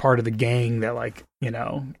kids like part of the gang that like, you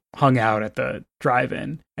know, hung out at the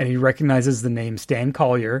drive-in? And he recognizes the name Stan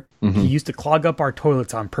Collier. Mm-hmm. He used to clog up our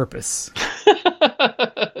toilets on purpose.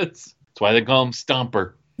 That's why they call him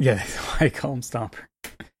Stomper. Yeah, that's why I call him Stomper.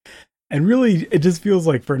 And really, it just feels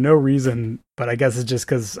like for no reason, but I guess it's just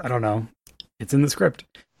because, I don't know, it's in the script.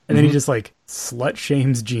 And then he just like slut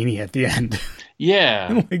shames Jeannie at the end.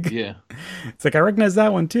 Yeah. Yeah. It's like, I recognize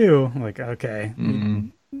that one too. I'm like, okay.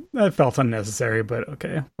 That felt unnecessary, but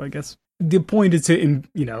okay. Well, I guess the point is to,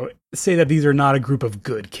 you know, say that these are not a group of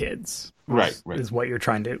good kids. Right. Is what you're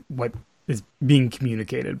what is being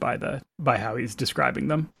communicated by how he's describing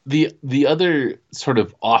them. The other sort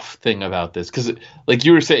of off thing about this, because like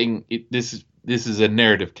you were saying, this is a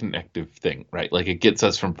narrative connective thing, right? Like it gets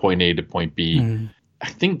us from point A to point B. I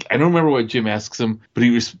don't remember what Jim asks him, but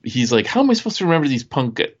he's like, how am I supposed to remember these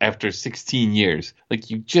punk after 16 years? Like,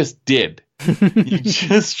 you just did. You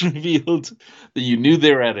just revealed that you knew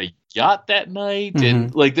they were at a yacht that night.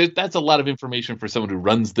 And like, that's a lot of information for someone who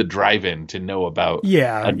runs the drive-in to know about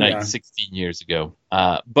a night 16 years ago.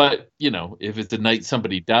 But, you know, if it's the night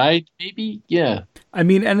somebody died, maybe, yeah. I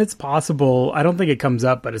mean, and it's possible, I don't think it comes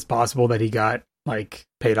up, but it's possible that he got, like,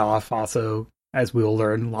 paid off also. As we will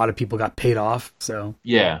learn, a lot of people got paid off, so...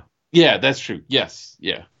 Yeah, that's true. Yes,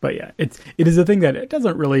 yeah. But yeah, it is a thing that it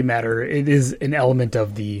doesn't really matter. It is an element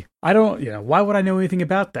of the... why would I know anything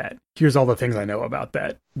about that? Here's all the things I know about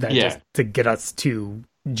that. Just to get us to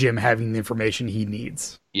Jim having the information he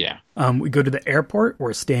needs. Yeah. We go to the airport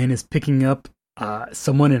where Stan is picking up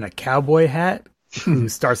someone in a cowboy hat who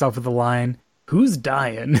starts off with the line, "Who's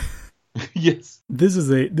dying?" Yes. This is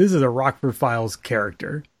a Rockford Files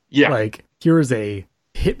character. Yeah. Like, here is a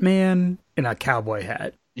hitman in a cowboy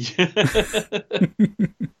hat.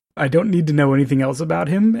 I don't need to know anything else about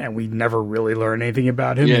him, and we never really learn anything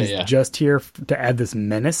about him. He's just here to add this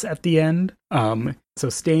menace at the end. So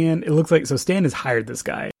Stan has hired this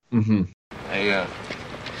guy. Mm-hmm. Hey,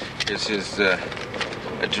 here's his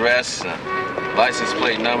address, license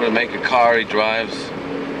plate number to make a car he drives.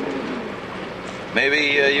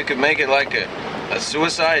 Maybe you could make it like a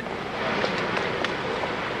suicide.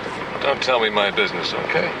 Don't tell me my business,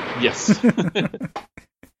 okay? Yes.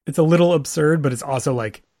 It's a little absurd, but it's also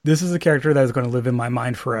like, this is a character that is going to live in my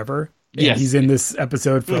mind forever. And he's in this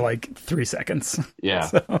episode for like 3 seconds. Yeah.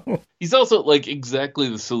 So. He's also like exactly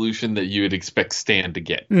the solution that you would expect Stan to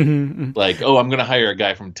get. Mm-hmm. Like, I'm going to hire a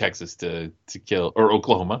guy from Texas to kill, or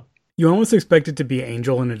Oklahoma. You almost expect it to be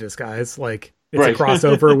Angel in a disguise. Like, it's a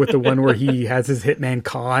crossover with the one where he has his hitman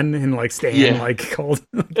Khan and like Stan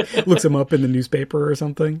looks him up in the newspaper or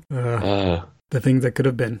something. The things that could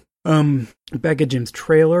have been. Back at Jim's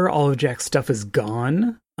trailer, all of Jack's stuff is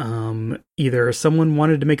gone. Either someone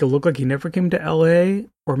wanted to make it look like he never came to LA,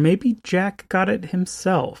 or maybe Jack got it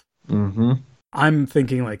himself. Mm-hmm. I'm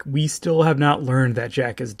thinking like, we still have not learned that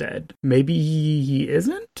Jack is dead. Maybe he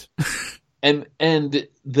isn't? And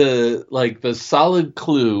the solid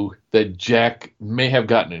clue that Jack may have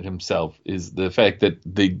gotten it himself is the fact that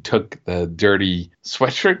they took the dirty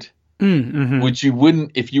sweatshirt, which you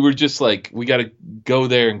wouldn't, if you were just like, we got to go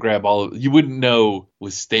there and grab you wouldn't know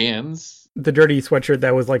was Stan's. The dirty sweatshirt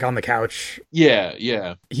that was like on the couch.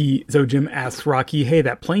 Yeah. So Jim asks Rocky, hey,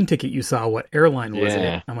 that plane ticket you saw, what airline was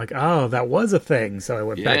it? I'm like, oh, that was a thing. So I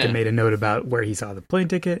went back and made a note about where he saw the plane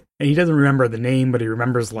ticket. And he doesn't remember the name, but he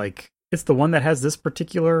remembers like, it's the one that has this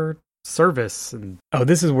particular service. And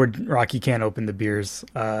this is where Rocky can't open the beers.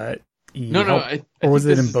 Or was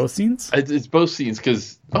it in both scenes? It's both scenes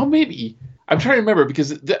because maybe I'm trying to remember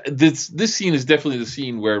because this scene is definitely the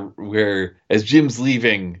scene where as Jim's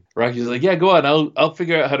leaving, Rocky's like, yeah, go on, I'll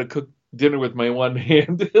figure out how to cook dinner with my one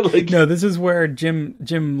hand. No, this is where Jim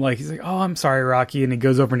like, he's like, oh, I'm sorry, Rocky, and he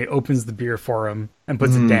goes over and he opens the beer for him and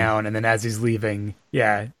puts it down, and then as he's leaving,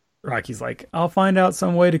 Rocky's like, I'll find out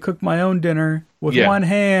some way to cook my own dinner with one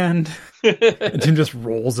hand. And Jim just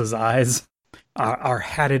rolls his eyes. Our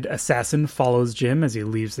hatted assassin follows Jim as he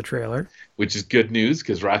leaves the trailer. Which is good news,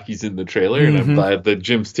 because Rocky's in the trailer, and I'm glad that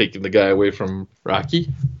Jim's taking the guy away from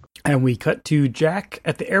Rocky. And we cut to Jack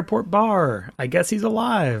at the airport bar. I guess he's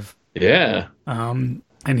alive. Yeah. And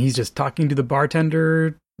he's just talking to the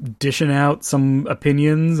bartender, dishing out some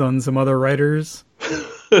opinions on some other writers.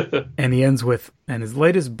 And he ends with, and his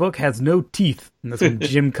latest book has no teeth. And that's when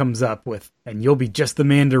Jim comes up with, and you'll be just the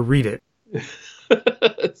man to read it.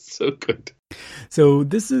 That's so good. So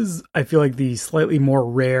this is, I feel like, the slightly more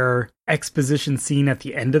rare exposition scene at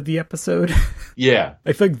the end of the episode. Yeah.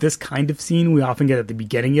 I feel like this kind of scene we often get at the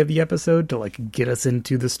beginning of the episode to like get us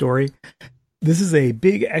into the story. This is a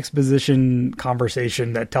big exposition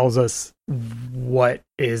conversation that tells us what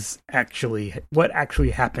actually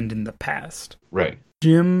happened in the past. Right.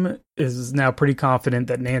 Jim is now pretty confident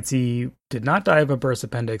that Nancy did not die of a burst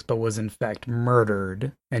appendix, but was in fact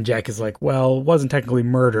murdered. And Jack is like, well, it wasn't technically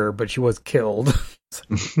murder, but she was killed.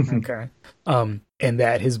 Okay. And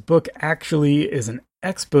that his book actually is an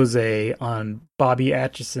expose on Bobby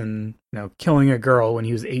Atchison, killing a girl when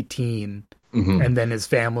he was 18, and then his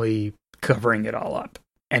family covering it all up.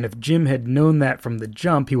 And if Jim had known that from the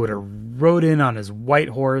jump, he would have rode in on his white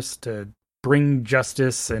horse to bring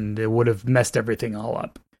justice, and it would have messed everything all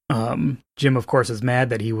up. Jim, of course, is mad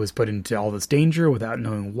that he was put into all this danger without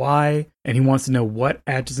knowing why, and he wants to know what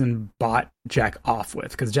Atchison bought Jack off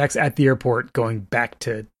with, because Jack's at the airport going back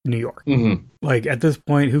to New York. Like, at this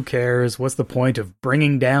point, who cares? What's the point of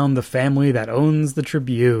bringing down the family that owns the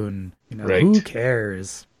Tribune? Right. Who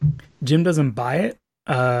cares? Jim doesn't buy it.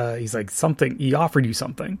 He's like, he offered you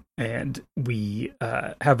something. And we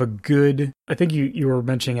have a good, I think you were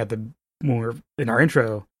mentioning when we were in our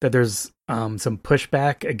intro, that there's some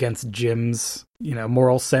pushback against Jim's,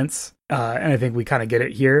 moral sense. And I think we kind of get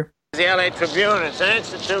it here. The LA Tribune is an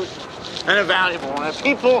institute and a valuable one. And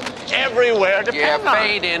people everywhere depend on it.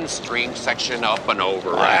 Fade in, stream section up and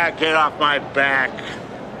over. Get off my back.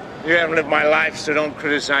 You haven't lived my life, so don't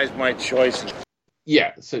criticize my choices.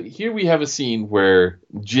 Yeah, so here we have a scene where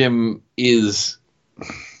Jim is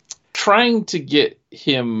trying to get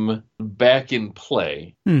him back in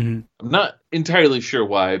play. I'm not entirely sure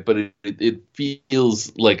why, but it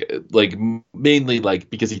feels like mainly like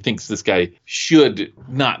because he thinks this guy should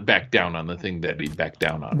not back down on the thing that he backed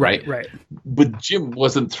down on. Right. But Jim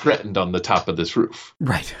wasn't threatened on the top of this roof.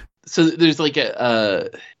 Right. So there's like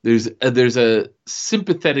there's a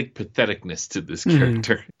sympathetic patheticness to this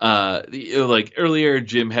character. Like earlier,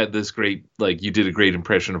 Jim had this great, you did a great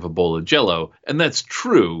impression of a bowl of Jell-O, and that's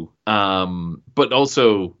true. But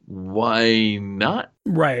also, why not?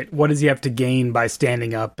 Right. What does he have to gain by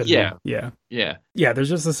standing up? And Yeah. There's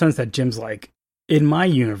just a sense that Jim's like, in my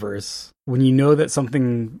universe, when you know that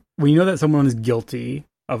someone is guilty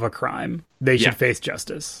of a crime, they should face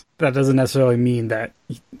justice. That doesn't necessarily mean that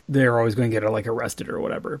they're always going to get arrested or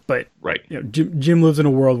whatever. But Jim lives in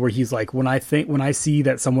a world where he's like, when I see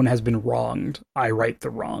that someone has been wronged, I right the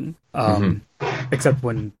wrong. Except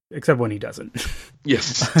when he doesn't.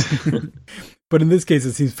 Yes. But in this case,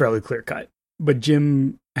 it seems fairly clear cut. But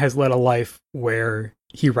Jim has led a life where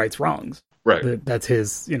he rights wrongs. Right. That's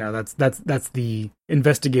his, that's the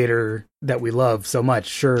investigator that we love so much.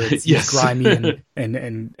 Sure, he's grimy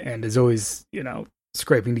and is always,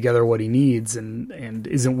 scraping together what he needs and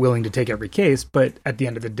isn't willing to take every case. But at the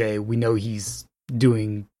end of the day, we know he's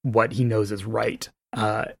doing what he knows is right.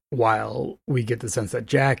 While we get the sense that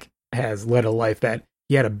Jack has led a life that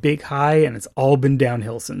he had a big high and it's all been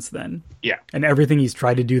downhill since then. Yeah. And everything he's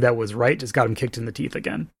tried to do that was right just got him kicked in the teeth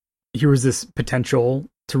again. Here was this potential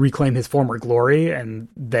to reclaim his former glory, and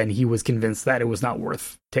then he was convinced that it was not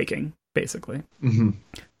worth taking, basically.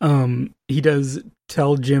 He does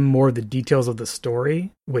tell Jim more of the details of the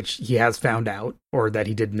story, which he has found out, or that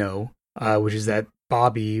he did know, which is that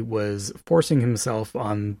Bobby was forcing himself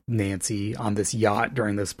on Nancy on this yacht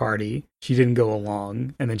during this party. She didn't go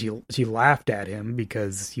along, and then she laughed at him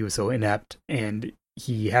because he was so inept, and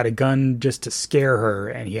he had a gun just to scare her,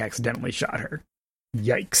 and he accidentally shot her.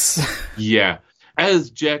 Yikes. Yeah.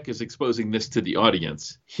 As Jack is exposing this to the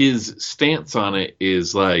audience, his stance on it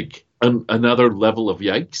is like another level of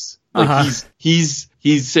yikes. Like he's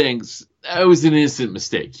saying, that was an innocent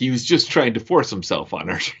mistake. He was just trying to force himself on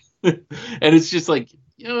her. And it's just like,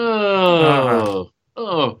 but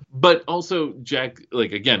also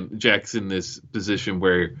Jack's in this position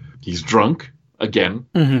where he's drunk again,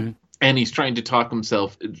 and he's trying to talk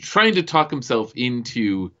himself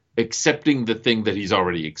into accepting the thing that he's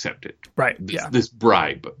already accepted. Right. This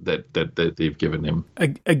bribe that they've given him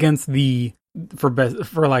against the for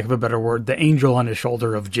lack of a better word, the angel on his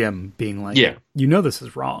shoulder of Jim being like, you know this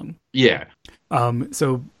is wrong. Yeah.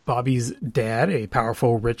 So Bobby's dad, a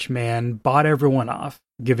powerful rich man, bought everyone off,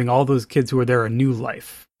 giving all those kids who were there a new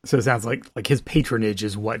life. So it sounds like his patronage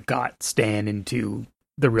is what got Stan into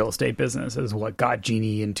the real estate business, is what got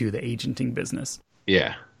Jeannie into the agenting business.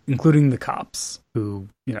 Yeah. Including the cops who,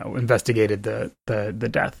 investigated the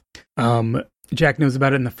death. Jack knows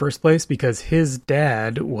about it in the first place because his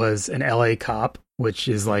dad was an LA cop, which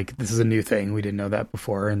is like, this is a new thing. We didn't know that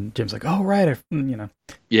before. And Jim's like, oh, right.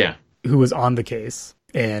 Yeah. Who was on the case.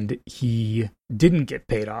 And he didn't get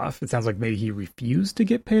paid off. It sounds like maybe he refused to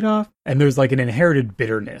get paid off. And there's like an inherited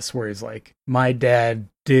bitterness where he's like, my dad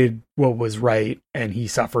did what was right and he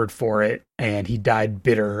suffered for it. And he died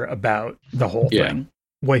bitter about the whole thing.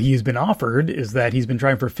 What he's been offered is that he's been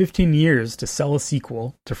trying for 15 years to sell a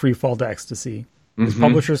sequel to Free Fall to Ecstasy. His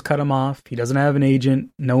publishers cut him off. He doesn't have an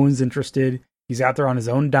agent. No one's interested. He's out there on his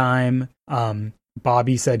own dime.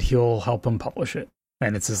 Bobby said he'll help him publish it.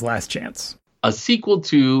 And it's his last chance. A sequel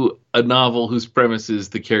to a novel whose premise is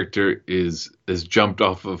the character is jumped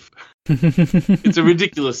off of. It's a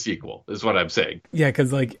ridiculous sequel, is what I'm saying. Yeah,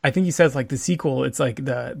 because I think he says the sequel. It's like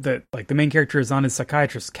the main character is on his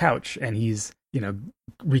psychiatrist's couch and he's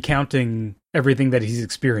recounting everything that he's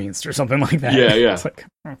experienced or something like that. Yeah. It's like,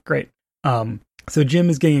 oh, great. So Jim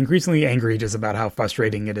is getting increasingly angry just about how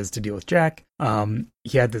frustrating it is to deal with Jack.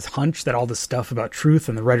 He had this hunch that all this stuff about truth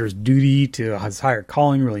and the writer's duty to his higher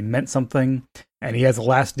calling really meant something. And he has a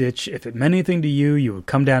last ditch. If it meant anything to you, you would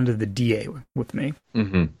come down to the DA with me.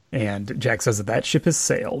 And Jack says that ship has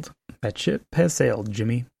sailed. That ship has sailed,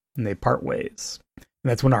 Jimmy. And they part ways. And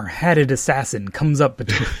that's when our hatted assassin comes up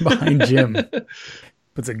behind Jim.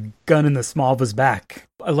 Puts a gun in the small of his back.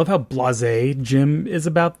 I love how blasé Jim is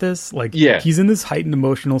about this. He's in this heightened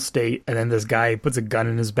emotional state, and then this guy puts a gun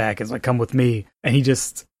in his back and is like, come with me. And he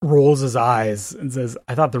just rolls his eyes and says,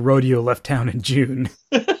 I thought the rodeo left town in June.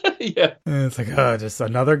 Yeah. And it's like, just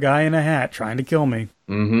another guy in a hat trying to kill me.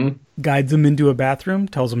 Guides him into a bathroom,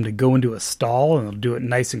 tells him to go into a stall, and he'll do it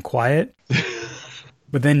nice and quiet.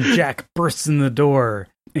 But then Jack bursts in the door.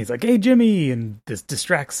 He's like, hey, Jimmy, and this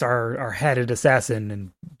distracts our hatted assassin,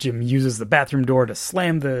 and Jim uses the bathroom door to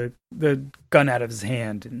slam the gun out of his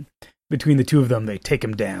hand, and between the two of them, they take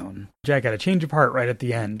him down. Jack had a change of heart right at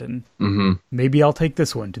the end, and maybe I'll take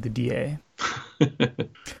this one to the DA.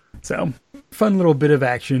 So, fun little bit of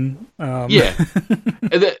action. Yeah.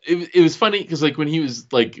 And it was funny, because when he was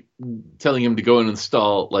telling him to go and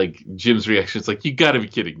install, Jim's reaction, it's like, you gotta be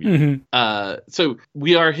kidding me. So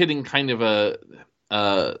we are hitting kind of a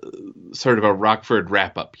sort of a Rockford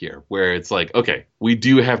wrap up here, where it's like, okay, we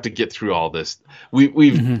do have to get through all this.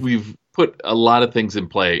 We've put a lot of things in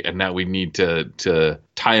play, and now we need to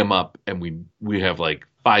tie them up, and we have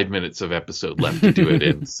 5 minutes of episode left to do it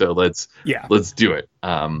in. So let's do it.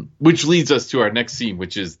 Which leads us to our next scene,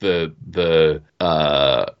 which is the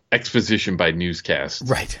exposition by newscast.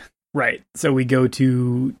 Right. So we go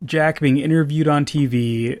to Jack being interviewed on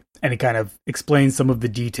TV, and he kind of explains some of the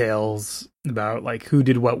details about who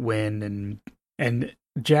did what when, and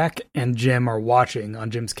Jack and Jim are watching on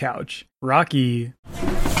Jim's couch. Rocky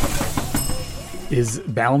is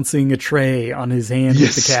balancing a tray on his hand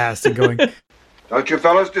with the cast and going, don't you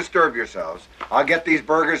fellas disturb yourselves. I'll get these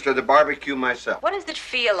burgers to the barbecue myself. What does it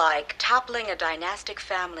feel like toppling a dynastic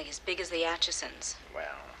family as big as the Atchisons? Well,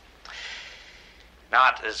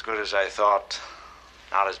 not as good as I thought,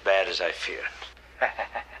 not as bad as I feared.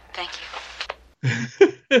 Thank you.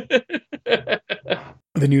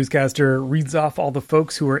 The newscaster reads off all the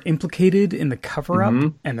folks who are implicated in the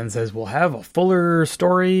cover-up and then says, we'll have a fuller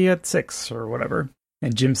story at 6 or whatever.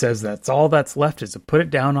 And Jim says that's all that's left is to put it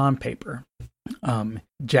down on paper.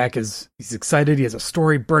 Jack he's excited. He has a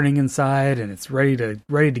story burning inside and it's ready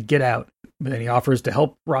to get out. But then he offers to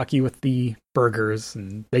help Rocky with the burgers,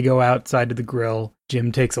 and they go outside to the grill.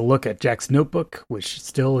 Jim takes a look at Jack's notebook, which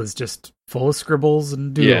still is just full of scribbles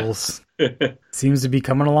and doodles. Yeah. Seems to be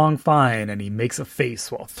coming along fine, and he makes a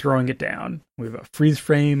face while throwing it down. We have a freeze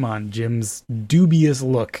frame on Jim's dubious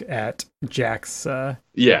look at Jack's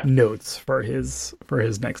notes for his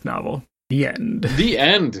next novel. The end. The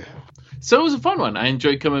end. So it was a fun one. I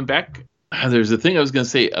enjoyed coming back. There's a thing I was going to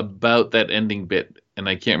say about that ending bit, and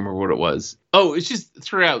I can't remember what it was. Oh, it's just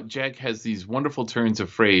throughout, Jack has these wonderful turns of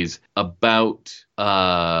phrase about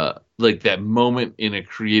that moment in a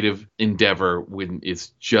creative endeavor when it's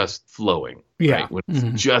just flowing. Yeah. Right? When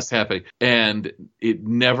it's just happening. And it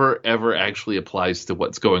never, ever actually applies to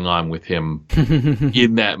what's going on with him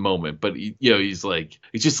in that moment. But, he's like,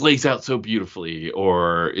 it just lays out so beautifully,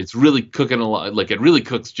 or it's really cooking a lot. It really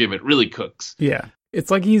cooks, Jim. It really cooks. Yeah.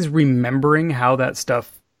 It's like he's remembering how that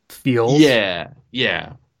stuff feels. Yeah.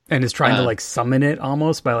 And is trying to like summon it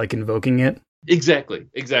almost by like invoking it. Exactly.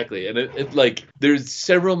 And it like there's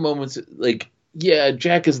several moments like, yeah,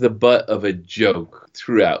 Jack is the butt of a joke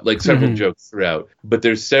throughout, like several jokes throughout. But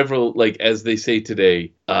there's several, like as they say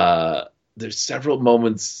today, there's several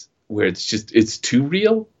moments where it's too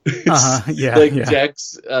real.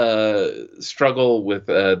 Jack's struggle with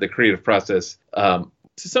the creative process.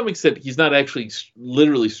 To some extent, he's not actually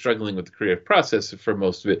literally struggling with the creative process for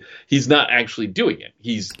most of it. He's not actually doing it.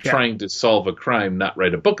 He's trying to solve a crime, not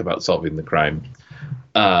write a book about solving the crime.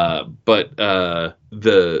 I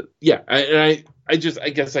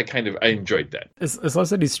guess I enjoyed that. It's less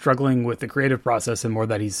that he's struggling with the creative process and more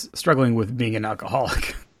that he's struggling with being an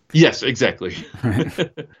alcoholic. Yes, exactly.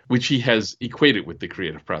 Which he has equated with the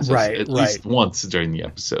creative process at least once during the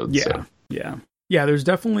episode. Yeah, there's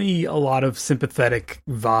definitely a lot of sympathetic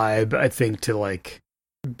vibe, I think, to like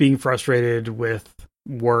being frustrated with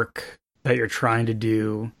work that you're trying to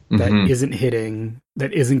do that isn't hitting,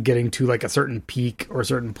 that isn't getting to like a certain peak or a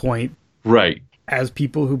certain point. Right. As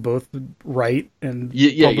people who both write and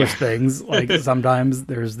publish things, like sometimes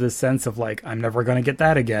there's this sense of like, I'm never going to get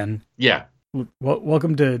that again. Yeah.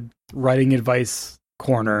 Welcome to writing advice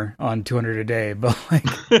corner on 200 a day. But like,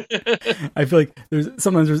 I feel like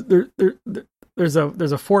there's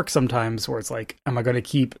a fork sometimes where it's like, am I going to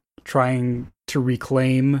keep trying to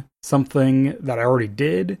reclaim something that I already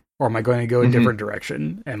did? Or am I going to go a different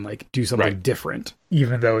direction and like do something different,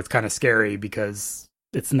 even though it's kind of scary because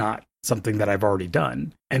it's not something that I've already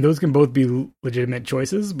done? And those can both be legitimate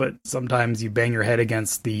choices, but sometimes you bang your head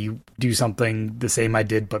against the do something the same I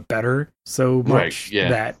did, but better so much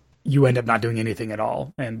that you end up not doing anything at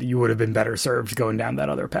all. And you would have been better served going down that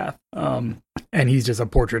other path. And he's just a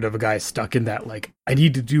portrait of a guy stuck in that, like, I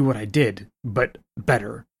need to do what I did, but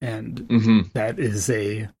better. And that is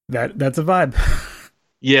that's a vibe.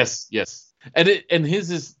 Yes. And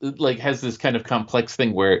his is like has this kind of complex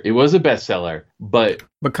thing where it was a bestseller, but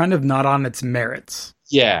kind of not on its merits.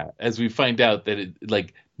 Yeah, as we find out that it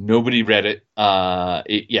like nobody read it. Not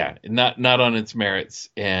on its merits,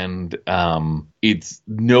 and it's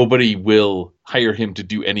nobody will hire him to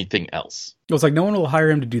do anything else. It's like no one will hire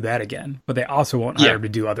him to do that again, but they also won't hire him to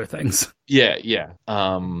do other things. Yeah.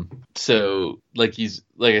 So like he's,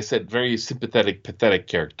 like I said, very sympathetic, pathetic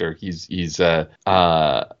character. He's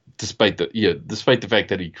despite the fact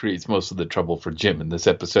that he creates most of the trouble for Jim in this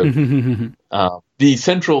episode. The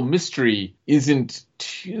central mystery isn't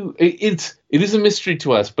too. It is a mystery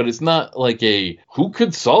to us, but it's not like a who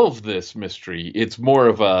could solve this mystery. It's more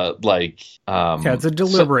of a like. It's a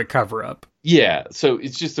deliberate cover up. Yeah, so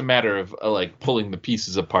it's just a matter of like pulling the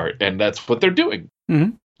pieces apart, and that's what they're doing.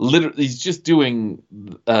 Literally, he's just doing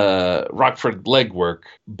Rockford legwork,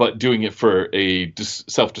 but doing it for a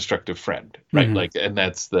self-destructive friend, right? Like, and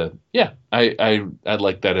that's I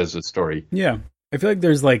like that as a story. Yeah, I feel like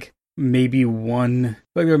there's like maybe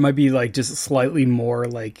there might be like just slightly more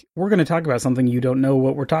like we're going to talk about something you don't know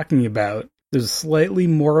what we're talking about. There's slightly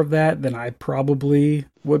more of that than I probably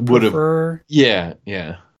would prefer. Yeah.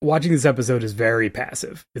 Watching this episode is very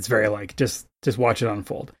passive. It's very like just watch it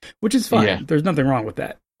unfold, which is fine. Yeah. There's nothing wrong with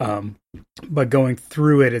that. But going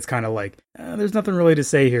through it, it's kind of like there's nothing really to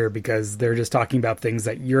say here because they're just talking about things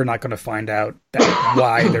that you're not going to find out that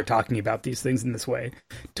why they're talking about these things in this way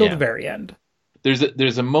till the very end.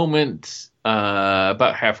 There's a moment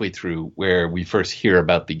about halfway through where we first hear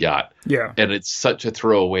about the yacht. Yeah, and it's such a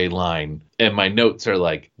throwaway line, and my notes are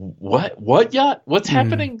like, "What yacht? What's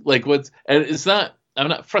happening? Like what's?" And it's not. I'm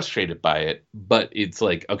not frustrated by it, but it's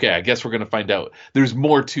like, okay, I guess we're going to find out. There's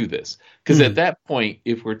more to this. Because at that point,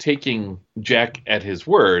 if we're taking Jack at his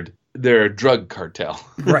word, they're a drug cartel.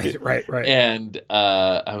 Right. And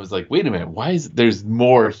I was like, wait a minute, there's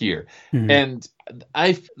more here? And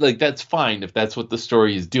I like, that's fine if that's what the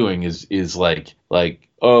story is doing is like,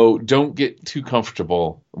 oh, don't get too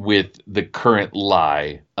comfortable with the current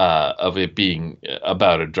lie of it being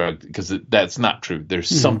about a drug, because that's not true. There's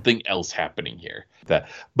something else happening here.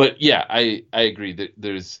 But yeah, I agree that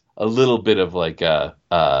there's a little bit of like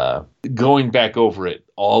going back over it.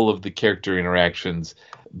 All of the character interactions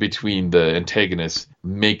between the antagonists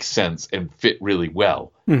make sense and fit really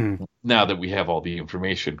well now that we have all the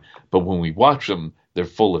information. But when we watch them, they're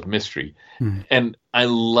full of mystery. And I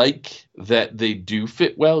like that they do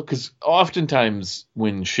fit well, because oftentimes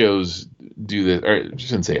when shows do this, or I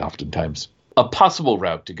shouldn't say oftentimes, a possible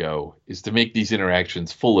route to go is to make these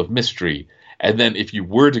interactions full of mystery. And then if you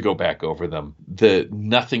were to go back over them,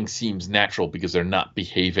 nothing seems natural because they're not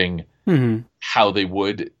behaving how they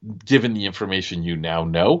would given the information you now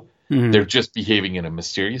know. They're just behaving in a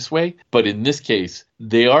mysterious way. But in this case,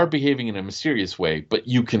 they are behaving in a mysterious way, but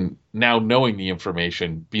you can, now knowing the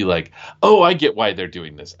information, be like, oh, I get why they're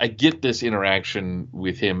doing this. I get this interaction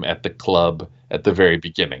with him at the club at the very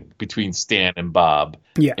beginning between Stan and Bob.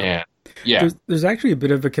 Yeah. And yeah. There's actually a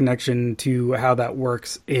bit of a connection to how that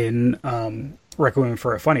works in Requiem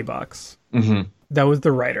for a Funny Box. Mm-hmm. That was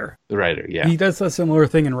the writer. The writer, yeah. He does a similar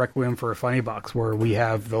thing in Requiem for a Funny Box where we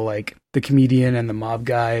have the comedian and the mob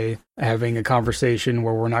guy having a conversation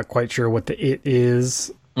where we're not quite sure what the it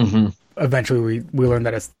is. Mm-hmm. Eventually we learn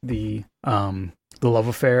that it's the love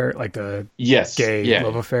affair, like the gay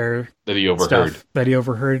love affair that he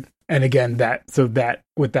overheard. And again,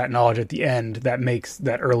 with that knowledge at the end, that makes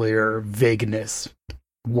that earlier vagueness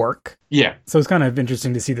work. Yeah. So it's kind of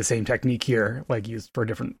interesting to see the same technique here, like used for a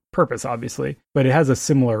different purpose, obviously. But it has a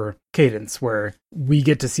similar cadence where we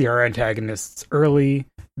get to see our antagonists early.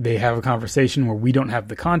 They have a conversation where we don't have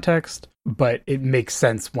the context, but it makes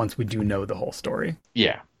sense once we do know the whole story.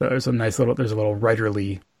 Yeah. So there's a little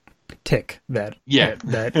writerly tick that you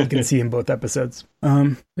can see in both episodes.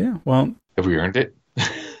 Yeah. Well, have we earned it?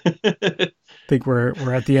 I think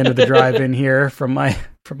we're at the end of the drive-in here from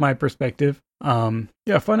my perspective. Fun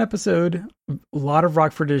episode. A lot of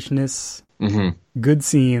Rockfordishness. Mm-hmm. Good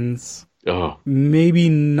scenes. Oh, maybe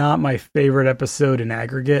not my favorite episode in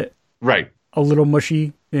aggregate. Right. A little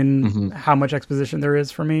mushy in how much exposition there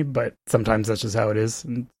is for me, but sometimes that's just how it is.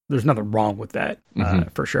 And there's nothing wrong with that,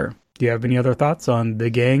 for sure. Do you have any other thoughts on The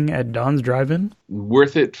Gang at Don's Drive-In?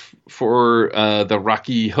 Worth it for the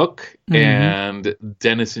Rocky hook and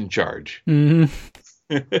Dennis in charge.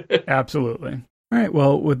 Mm-hmm. Absolutely. All right.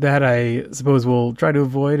 Well, with that, I suppose we'll try to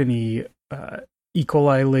avoid any E.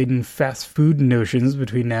 coli-laden fast food notions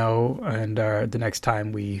between now and the next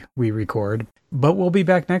time we record. But we'll be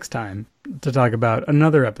back next time to talk about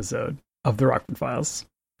another episode of The Rockford Files.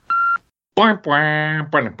 Doc's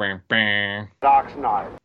not.